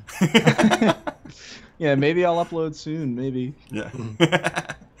account then. Yeah, maybe I'll upload soon, maybe. Yeah.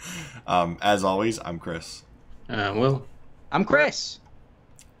 As always, I'm Chris. Will. I'm Chris.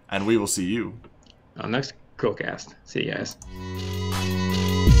 And we will see you on next CHRILLCAST. See you guys.